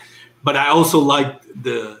like it. But I also like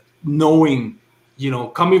the knowing,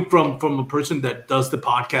 coming from a person that does the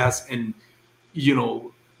podcast, and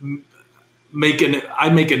I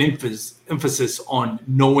make an emphasis on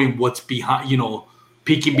knowing what's behind,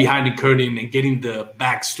 peeking behind the curtain and getting the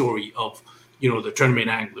backstory of, the tournament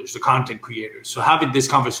anglers, the content creators. So having this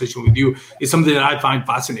conversation with you is something that I find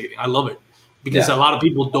fascinating. I love it, because a lot of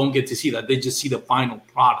people don't get to see that. They just see the final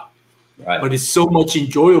product. Right. But it's so much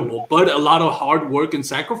enjoyable, but a lot of hard work and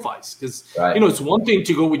sacrifice, because, it's one thing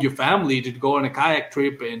to go with your family, to go on a kayak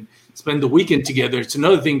trip and spend the weekend together. It's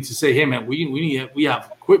another thing to say, hey man, we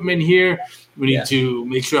have equipment here. We need to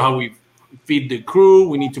make sure how we feed the crew.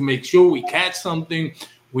 We need to make sure we catch something.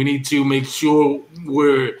 We need to make sure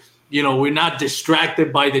we're not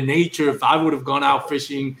distracted by the nature. If I would have gone out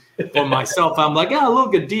fishing for myself, I'm like,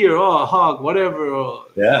 look, a deer, a hog, whatever.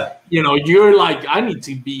 You're like, I need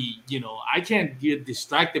to be, I can't get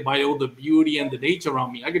distracted by all the beauty and the nature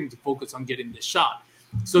around me. I need to focus on getting the shot.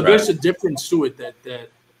 So there's a difference to it that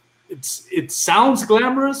it sounds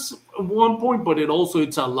glamorous at one point, but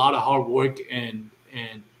it's a lot of hard work. And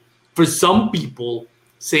for some people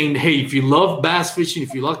saying, hey, if you love bass fishing,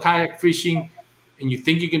 if you love kayak fishing, and you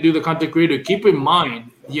think you can do the content creator, keep in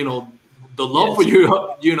mind, the love for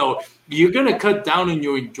your, you're going to cut down on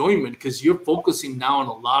your enjoyment, because you're focusing now on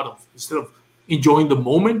a lot of, instead of enjoying the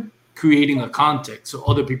moment, creating a context so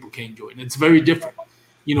other people can enjoy it. And it's very different.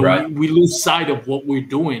 We lose sight of what we're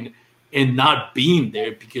doing and not being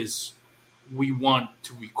there because we want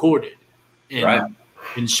to record it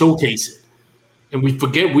and showcase it. And we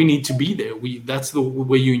forget we need to be there. That's the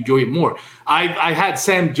way you enjoy it more. I had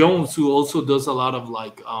Sam Jones, who also does a lot of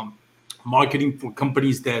marketing for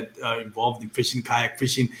companies that are involved in fishing, kayak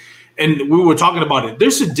fishing. And we were talking about it.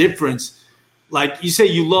 There's a difference. Like you say,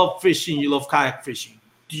 you love fishing, you love kayak fishing.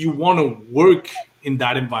 Do you want to work in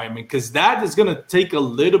that environment, because that is going to take a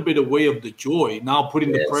little bit away of the joy. Now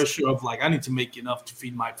putting the pressure of like, I need to make enough to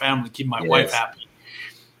feed my family, keep my wife happy.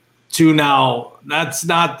 To now, that's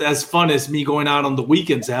not as fun as me going out on the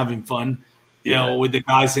weekends having fun, you know, with the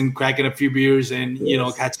guys and cracking a few beers and, you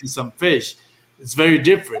know, catching some fish. It's very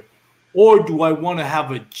different. Or do I want to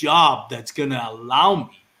have a job that's going to allow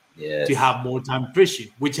me to have more time fishing,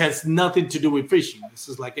 which has nothing to do with fishing? This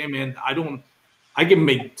is like, hey, man, I can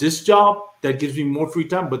make this job that gives me more free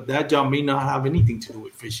time, but that job may not have anything to do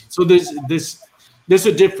with fishing. So there's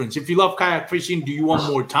a difference. If you love kayak fishing, do you want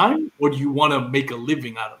more time or do you want to make a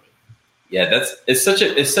living out of it? Yeah, it's such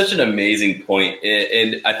an amazing point,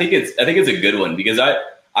 and I think it's a good one, because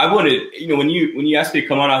I wanted, you know, when you asked me to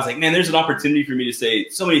come on, I was like, man, there's an opportunity for me to say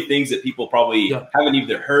so many things that people probably haven't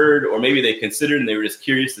either heard or maybe they considered and they were just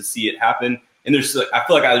curious to see it happen. And I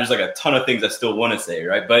feel like there's like a ton of things I still want to say,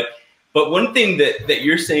 right? But one thing that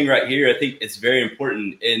you're saying right here, I think it's very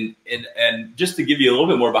important, and just to give you a little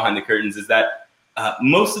bit more behind the curtains, is that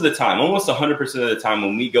most of the time, almost 100% of the time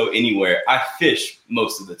when we go anywhere, I fish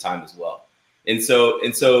most of the time as well. And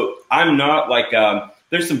so I'm not like,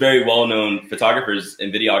 there's some very well-known photographers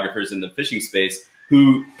and videographers in the fishing space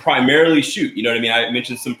who primarily shoot. You know what I mean? I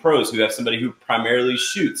mentioned some pros who have somebody who primarily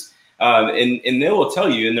shoots. And they will tell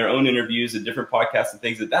you in their own interviews and different podcasts and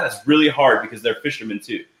things that is really hard because they're fishermen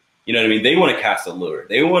too. You know what I mean? They want to cast a lure.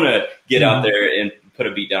 They want to get out there and put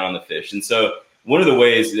a beat down on the fish. And so one of the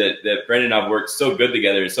ways that Brandon and I've worked so good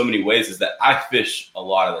together in so many ways is that I fish a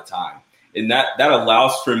lot of the time. And that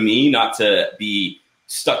allows for me not to be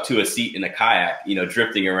stuck to a seat in a kayak, you know,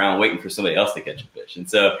 drifting around waiting for somebody else to catch a fish. And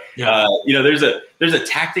so, you know, there's a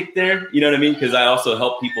tactic there, you know what I mean? Because I also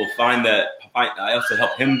help people find that. I also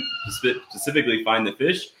help him specifically find the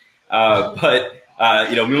fish. But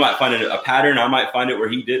you know, we might find a pattern. I might find it where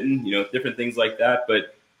he didn't, you know, different things like that.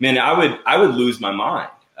 But man, I would lose my mind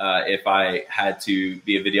if I had to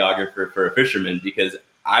be a videographer for a fisherman, because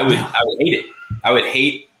I would hate it. I would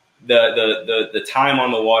hate the time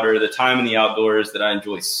on the water, the time in the outdoors that I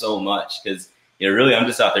enjoy so much, because, you know, really I'm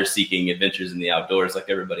just out there seeking adventures in the outdoors like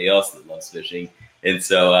everybody else that loves fishing. And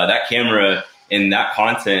so that camera and that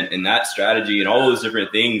content and that strategy and all those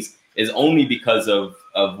different things is only because of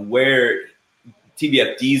where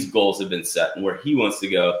TBFD's goals have been set and where he wants to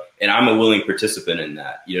go. And I'm a willing participant in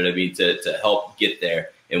that, you know what I mean, to help get there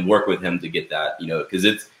and work with him to get that, you know, because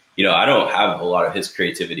it's, you know, I don't have a lot of his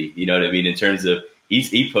creativity, you know what I mean, in terms of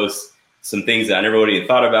he posts some things that I never really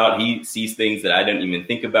thought about. He sees things that I didn't even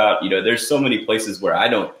think about. You know, there's so many places where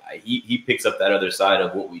he picks up that other side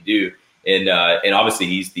of what we do. And obviously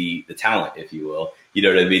he's the talent, if you will, you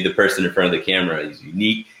know what I mean? The person in front of the camera. He's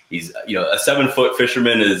unique. He's, you know, a 7-foot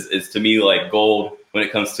fisherman is to me like gold when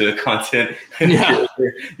it comes to content. Yeah.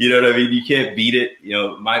 You know what I mean? You can't beat it. You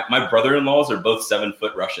know, my brother-in-laws are both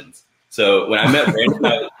 7-foot Russians. So when I met Brandon,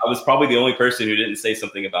 I was probably the only person who didn't say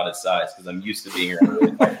something about his size, because I'm used to being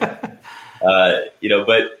around. You know,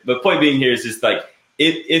 but point being here is just like,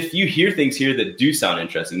 if you hear things here that do sound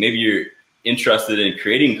interesting, maybe you're interested in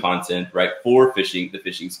creating content, right, for the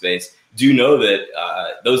fishing space, do know that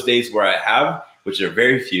those days where I have, which are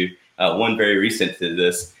very few, one very recent to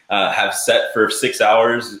this, have set for 6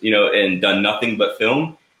 hours, you know, and done nothing but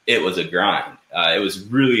film, it was a grind. It was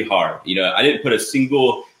really hard. You know, I didn't put a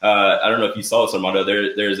single, I don't know if you saw this, Armando,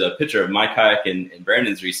 there's a picture of my kayak and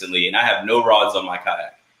Brandon's recently, and I have no rods on my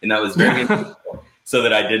kayak. And that was very intentional, so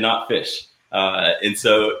that I did not fish. And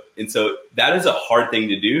so that is a hard thing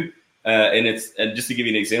to do. And just to give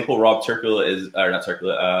you an example, Rob Turkle not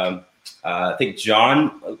Turkle, I think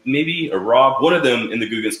John, maybe, or Rob, one of them in the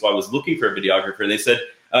Guggen squad was looking for a videographer. And they said,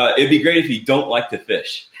 it'd be great if you don't like to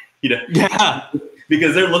fish, you know? Yeah.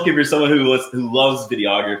 Because they're looking for someone who loves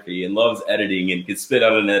videography and loves editing and can spit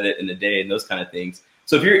out an edit in a day and those kind of things.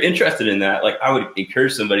 So if you're interested in that, like, I would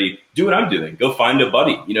encourage somebody, do what I'm doing. Go find a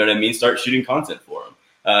buddy. You know what I mean? Start shooting content for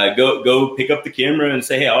them. Go pick up the camera and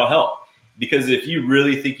say, hey, I'll help. Because if you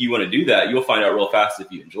really think you want to do that, you'll find out real fast if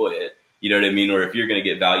you enjoy it. You know what I mean? Or if you're going to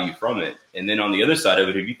get value from it. And then on the other side of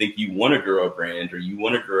it, if you think you want to grow a brand or you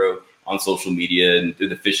want to grow on social media and through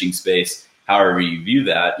the fishing space, however you view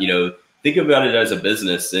that, you know, think about it as a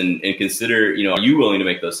business and consider, you know, are you willing to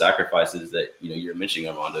make those sacrifices that, you know, you're mentioning,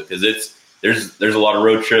 Armando? Because there's a lot of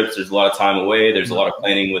road trips. There's a lot of time away. There's a lot of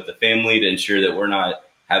planning with the family to ensure that we're not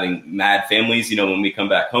having mad families, you know, when we come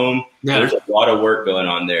back home. Yeah. There's a lot of work going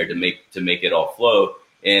on there to make it all flow.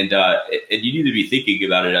 And you need to be thinking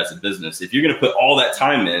about it as a business. If you're going to put all that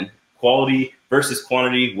time in, quality versus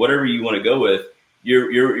quantity, whatever you want to go with,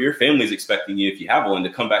 your family's expecting you, if you have one, to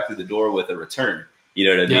come back through the door with a return. You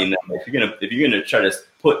know what I mean? If you're gonna try to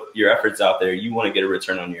put your efforts out there, you want to get a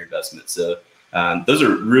return on your investment. So Those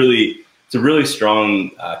are really, it's a really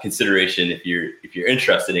strong consideration if you're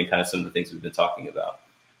interested in kind of some of the things we've been talking about.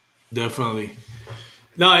 Definitely.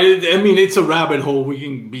 No, I mean, it's a rabbit hole. We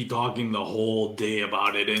can be talking the whole day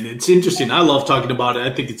about it. And it's interesting. I love talking about it.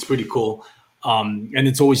 I think it's pretty cool. And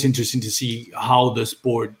it's always interesting to see how the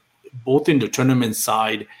sport, both in the tournament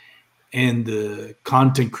side and the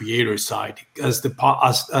content creator side, as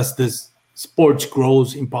the sports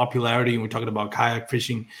grows in popularity, and we're talking about kayak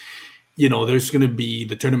fishing, there's going to be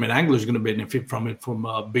the tournament anglers going to benefit from it, from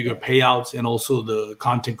bigger payouts, and also the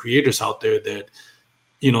content creators out there that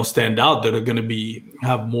stand out, that are going to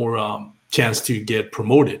have more chance to get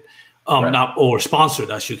promoted, or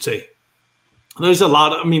sponsored, I should say. There's a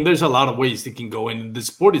lot of ways they can go, and the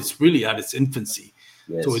sport is really at its infancy.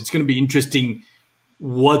 Yes. So it's going to be interesting.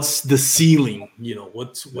 What's the ceiling?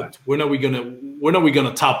 When are we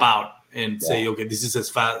gonna top out and say, okay, this is as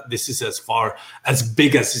far as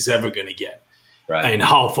big as it's ever gonna get, and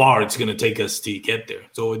how far it's gonna take us to get there.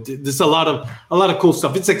 So there's a lot of cool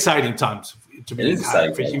stuff. It's exciting times to be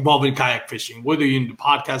involved in kayak fishing, whether you're in the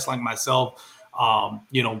podcast like myself,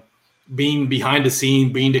 being behind the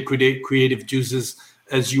scene, being the creative juices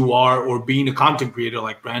as you are, or being a content creator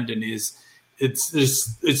like Brandon is.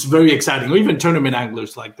 It's very exciting. Or even tournament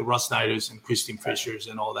anglers like the Russ Snyders and Christine Fishers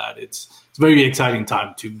and all that. It's a very exciting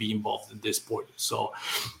time to be involved in this sport. So,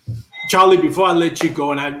 Charlie, before I let you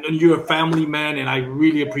go, and I know you're a family man, and I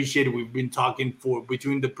really appreciate it. We've been talking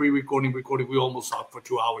between the pre-recording, we almost talked for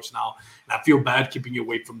 2 hours now. And I feel bad keeping you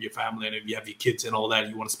away from your family. And if you have your kids and all that,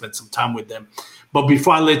 you want to spend some time with them. But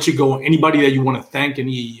before I let you go, anybody that you want to thank,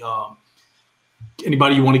 anybody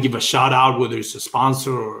you want to give a shout out, whether it's a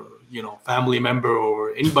sponsor or family member,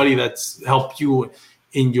 or anybody that's helped you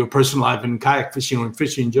in your personal life in kayak fishing or in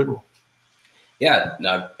fishing in general. Yeah,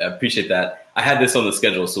 no, I appreciate that. I had this on the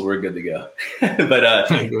schedule, so we're good to go. But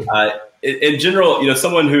in general,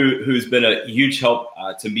 someone who's been a huge help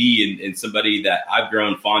to me and somebody that I've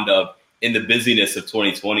grown fond of in the busyness of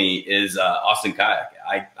 2020 is Austin Kayak.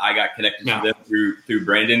 I got connected to them through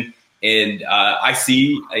Brandon, and I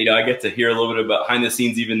see, I get to hear a little bit about behind the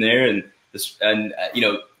scenes even there, and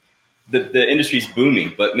the industry's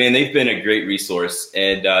booming, but man, they've been a great resource,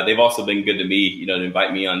 and they've also been good to me, to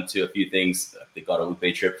invite me onto a few things. The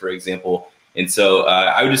Guadalupe trip, for example. And so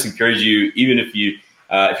I would just encourage you, even if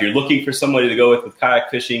you're looking for somebody to go with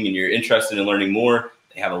kayak fishing and you're interested in learning more,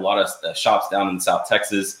 they have a lot of shops down in South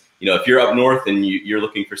Texas. If you're up north and you're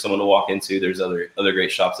looking for someone to walk into, there's other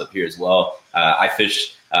great shops up here as well. I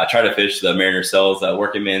try to fish the Mariner Cells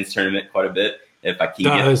Working Man's Tournament quite a bit. If I can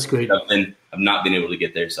that's great. Something, I've not been able to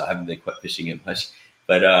get there, so I haven't been quite fishing it much.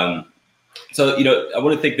 But so I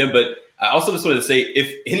want to thank them. But I also just wanted to say,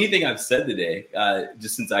 if anything I've said today,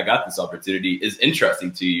 just since I got this opportunity, is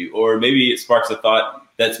interesting to you, or maybe it sparks a thought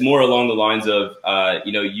that's more along the lines of,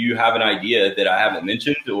 you have an idea that I haven't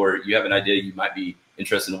mentioned, or you have an idea you might be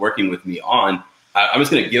interested in working with me on, I'm just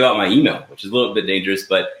going to give out my email, which is a little bit dangerous,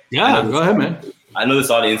 but yeah, go ahead, man. I know this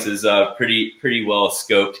audience is pretty well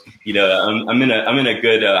scoped. I'm in a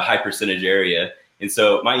good high percentage area, and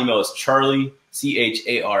so my email is Charlie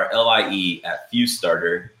CHARLIE at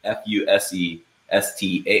FuseStarter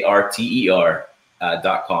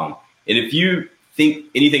FUSESTARTER.com. And if you think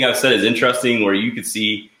anything I've said is interesting, or you could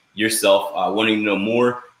see yourself wanting to know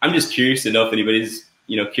more, I'm just curious to know if anybody's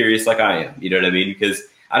curious like I am. You know what I mean? Because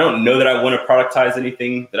I don't know that I want to productize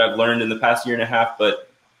anything that I've learned in the past year and a half, but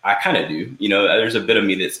I kind of do. There's a bit of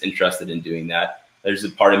me that's interested in doing that. There's a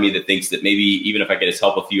part of me that thinks that maybe even if I could just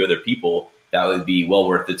help a few other people, that would be well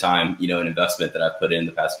worth the time, an investment that I've put in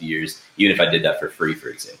the past few years, even if I did that for free, for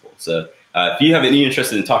example. So if you have any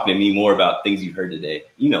interest in talking to me more about things you've heard today,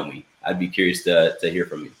 email me. I'd be curious to hear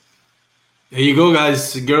from you. There you go,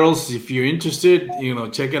 guys, girls. If you're interested,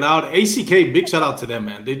 check it out. ACK, big shout out to them,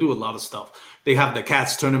 man. They do a lot of stuff. They have the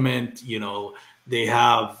Cats tournament. They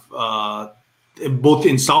have both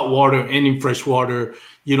in saltwater and in freshwater.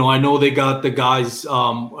 I know they got the guys,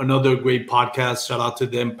 another great podcast. Shout out to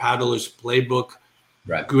them, Paddler's Playbook.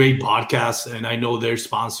 Right. Great podcast. And I know they're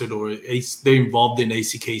sponsored, or they're involved in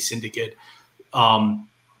ACK Syndicate.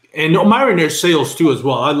 And Mariner Sales too as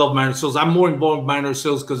well. I love Mariner Sales. I'm more involved in Mariner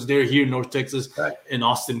Sales because they're here in North Texas. Right. In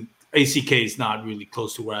Austin. ACK is not really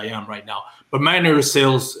close to where I am right now. But Mariner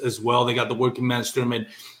Sales as well. They got the Working Man's Tournament.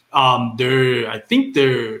 I think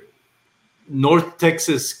they're North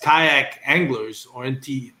Texas Kayak Anglers, or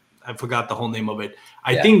NT. I forgot the whole name of it.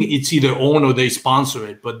 I think it's either own or they sponsor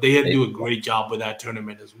it, but they do a great job with that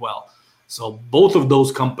tournament as well. So both of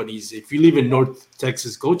those companies, if you live in North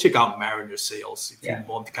Texas, go check out Mariner Sales. If you're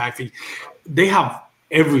involved in kayak, they have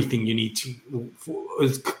everything you need to.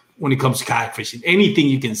 when it comes to kayak fishing. Anything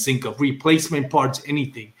you can think of, replacement parts,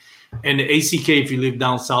 anything. And the ACK, if you live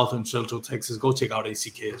down south in Central Texas, go check out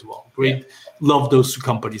ACK as well. Great. Yeah. Love those two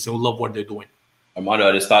companies and love what they're doing. Armando,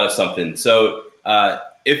 I just thought of something. So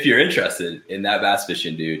if you're interested in that bass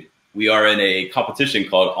fishing, dude, we are in a competition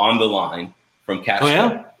called On the Line from Catch. Oh,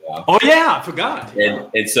 yeah? Oh, yeah, I forgot.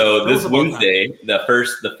 And so this Wednesday,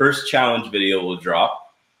 the first challenge video will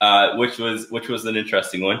drop, which was an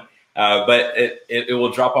interesting one. But it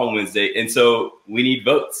will drop on Wednesday. And so we need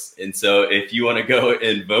votes. And so if you want to go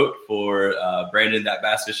and vote for Brandon, that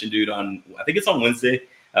bass fishing dude, I think it's on Wednesday,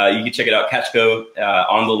 you can check it out, Catchco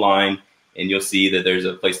On the Line, and you'll see that there's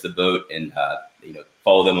a place to vote, and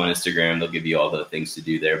follow them on Instagram. They'll give you all the things to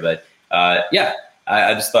do there. But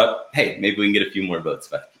I just thought, hey, maybe we can get a few more votes.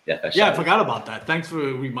 But I forgot about that. Thanks for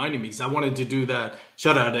reminding me, because I wanted to do that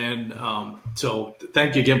shout out. And so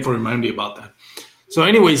thank you again for reminding me about that. So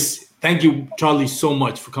anyways, thank you, Charlie, so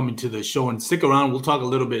much for coming to the show. And stick around. We'll talk a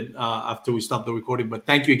little bit after we stop the recording. But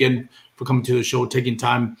thank you again for coming to the show, taking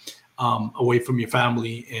time away from your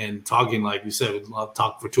family and talking. Like you said, I'll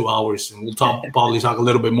talk for 2 hours. And we'll probably talk a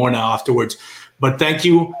little bit more now afterwards. But thank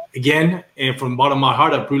you again. And from the bottom of my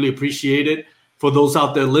heart, I really appreciate it. For those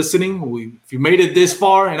out there listening, if you made it this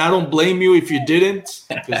far, and I don't blame you if you didn't,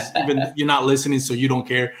 because even you're not listening, so you don't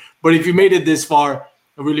care. But if you made it this far,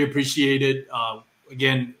 I really appreciate it.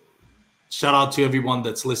 Again, shout out to everyone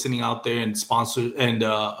that's listening out there and sponsors and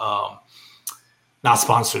not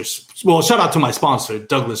sponsors. Well, shout out to my sponsor,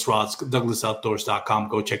 Douglas Rods, DouglasOutdoors.com.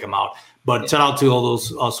 Go check them out. But shout out to all those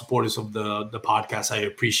supporters of the podcast. I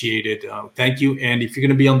appreciate it. Thank you. And if you're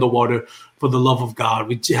going to be on the water, for the love of God,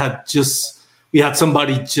 we had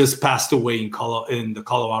somebody just passed away in the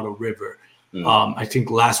Colorado River. I think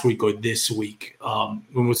last week or this week,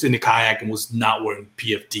 when was in the kayak and was not wearing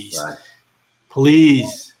PFDs. Right.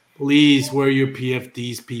 Please wear your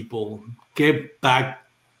PFDs, people. Get back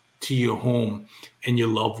to your home and your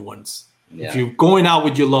loved ones. Yeah. If you're going out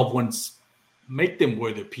with your loved ones, make them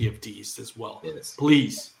wear their PFDs as well. Yes.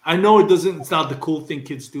 Please. I know it's not the cool thing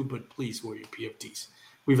kids do, but please wear your PFDs.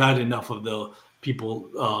 We've had enough of the people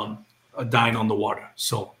dying on the water.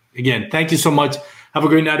 So again, thank you so much. Have a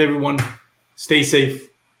great night, everyone. Stay safe.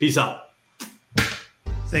 Peace out.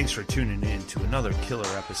 Thanks for tuning in to another killer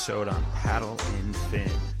episode on Paddle and Fin.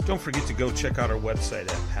 Don't forget to go check out our website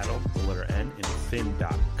at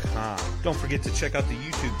paddle_and_fin.com. Don't forget to check out the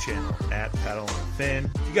YouTube channel at Paddle and Fin.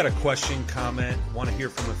 If you got a question, comment, want to hear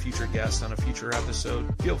from a future guest on a future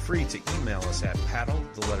episode, feel free to email us at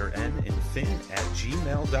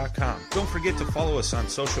paddle_and_fin@gmail.com. Don't forget to follow us on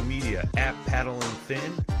social media at Paddle and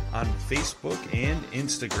Fin on Facebook and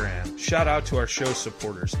Instagram. Shout out to our show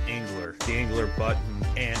supporters, Angler. The Angler button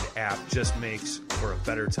and app just makes for a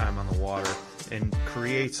better time on the water and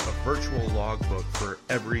creates a virtual logbook for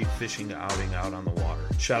every fishing outing out on the water.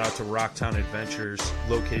 Shout out to Rocktown Adventures,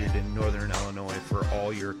 located in Northern Illinois, for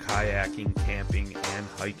all your kayaking, camping, and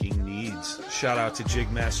hiking needs. Shout out to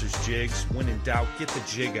Jigmasters Jigs. When in doubt, get the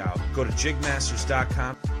jig out. Go to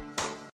jigmasters.com.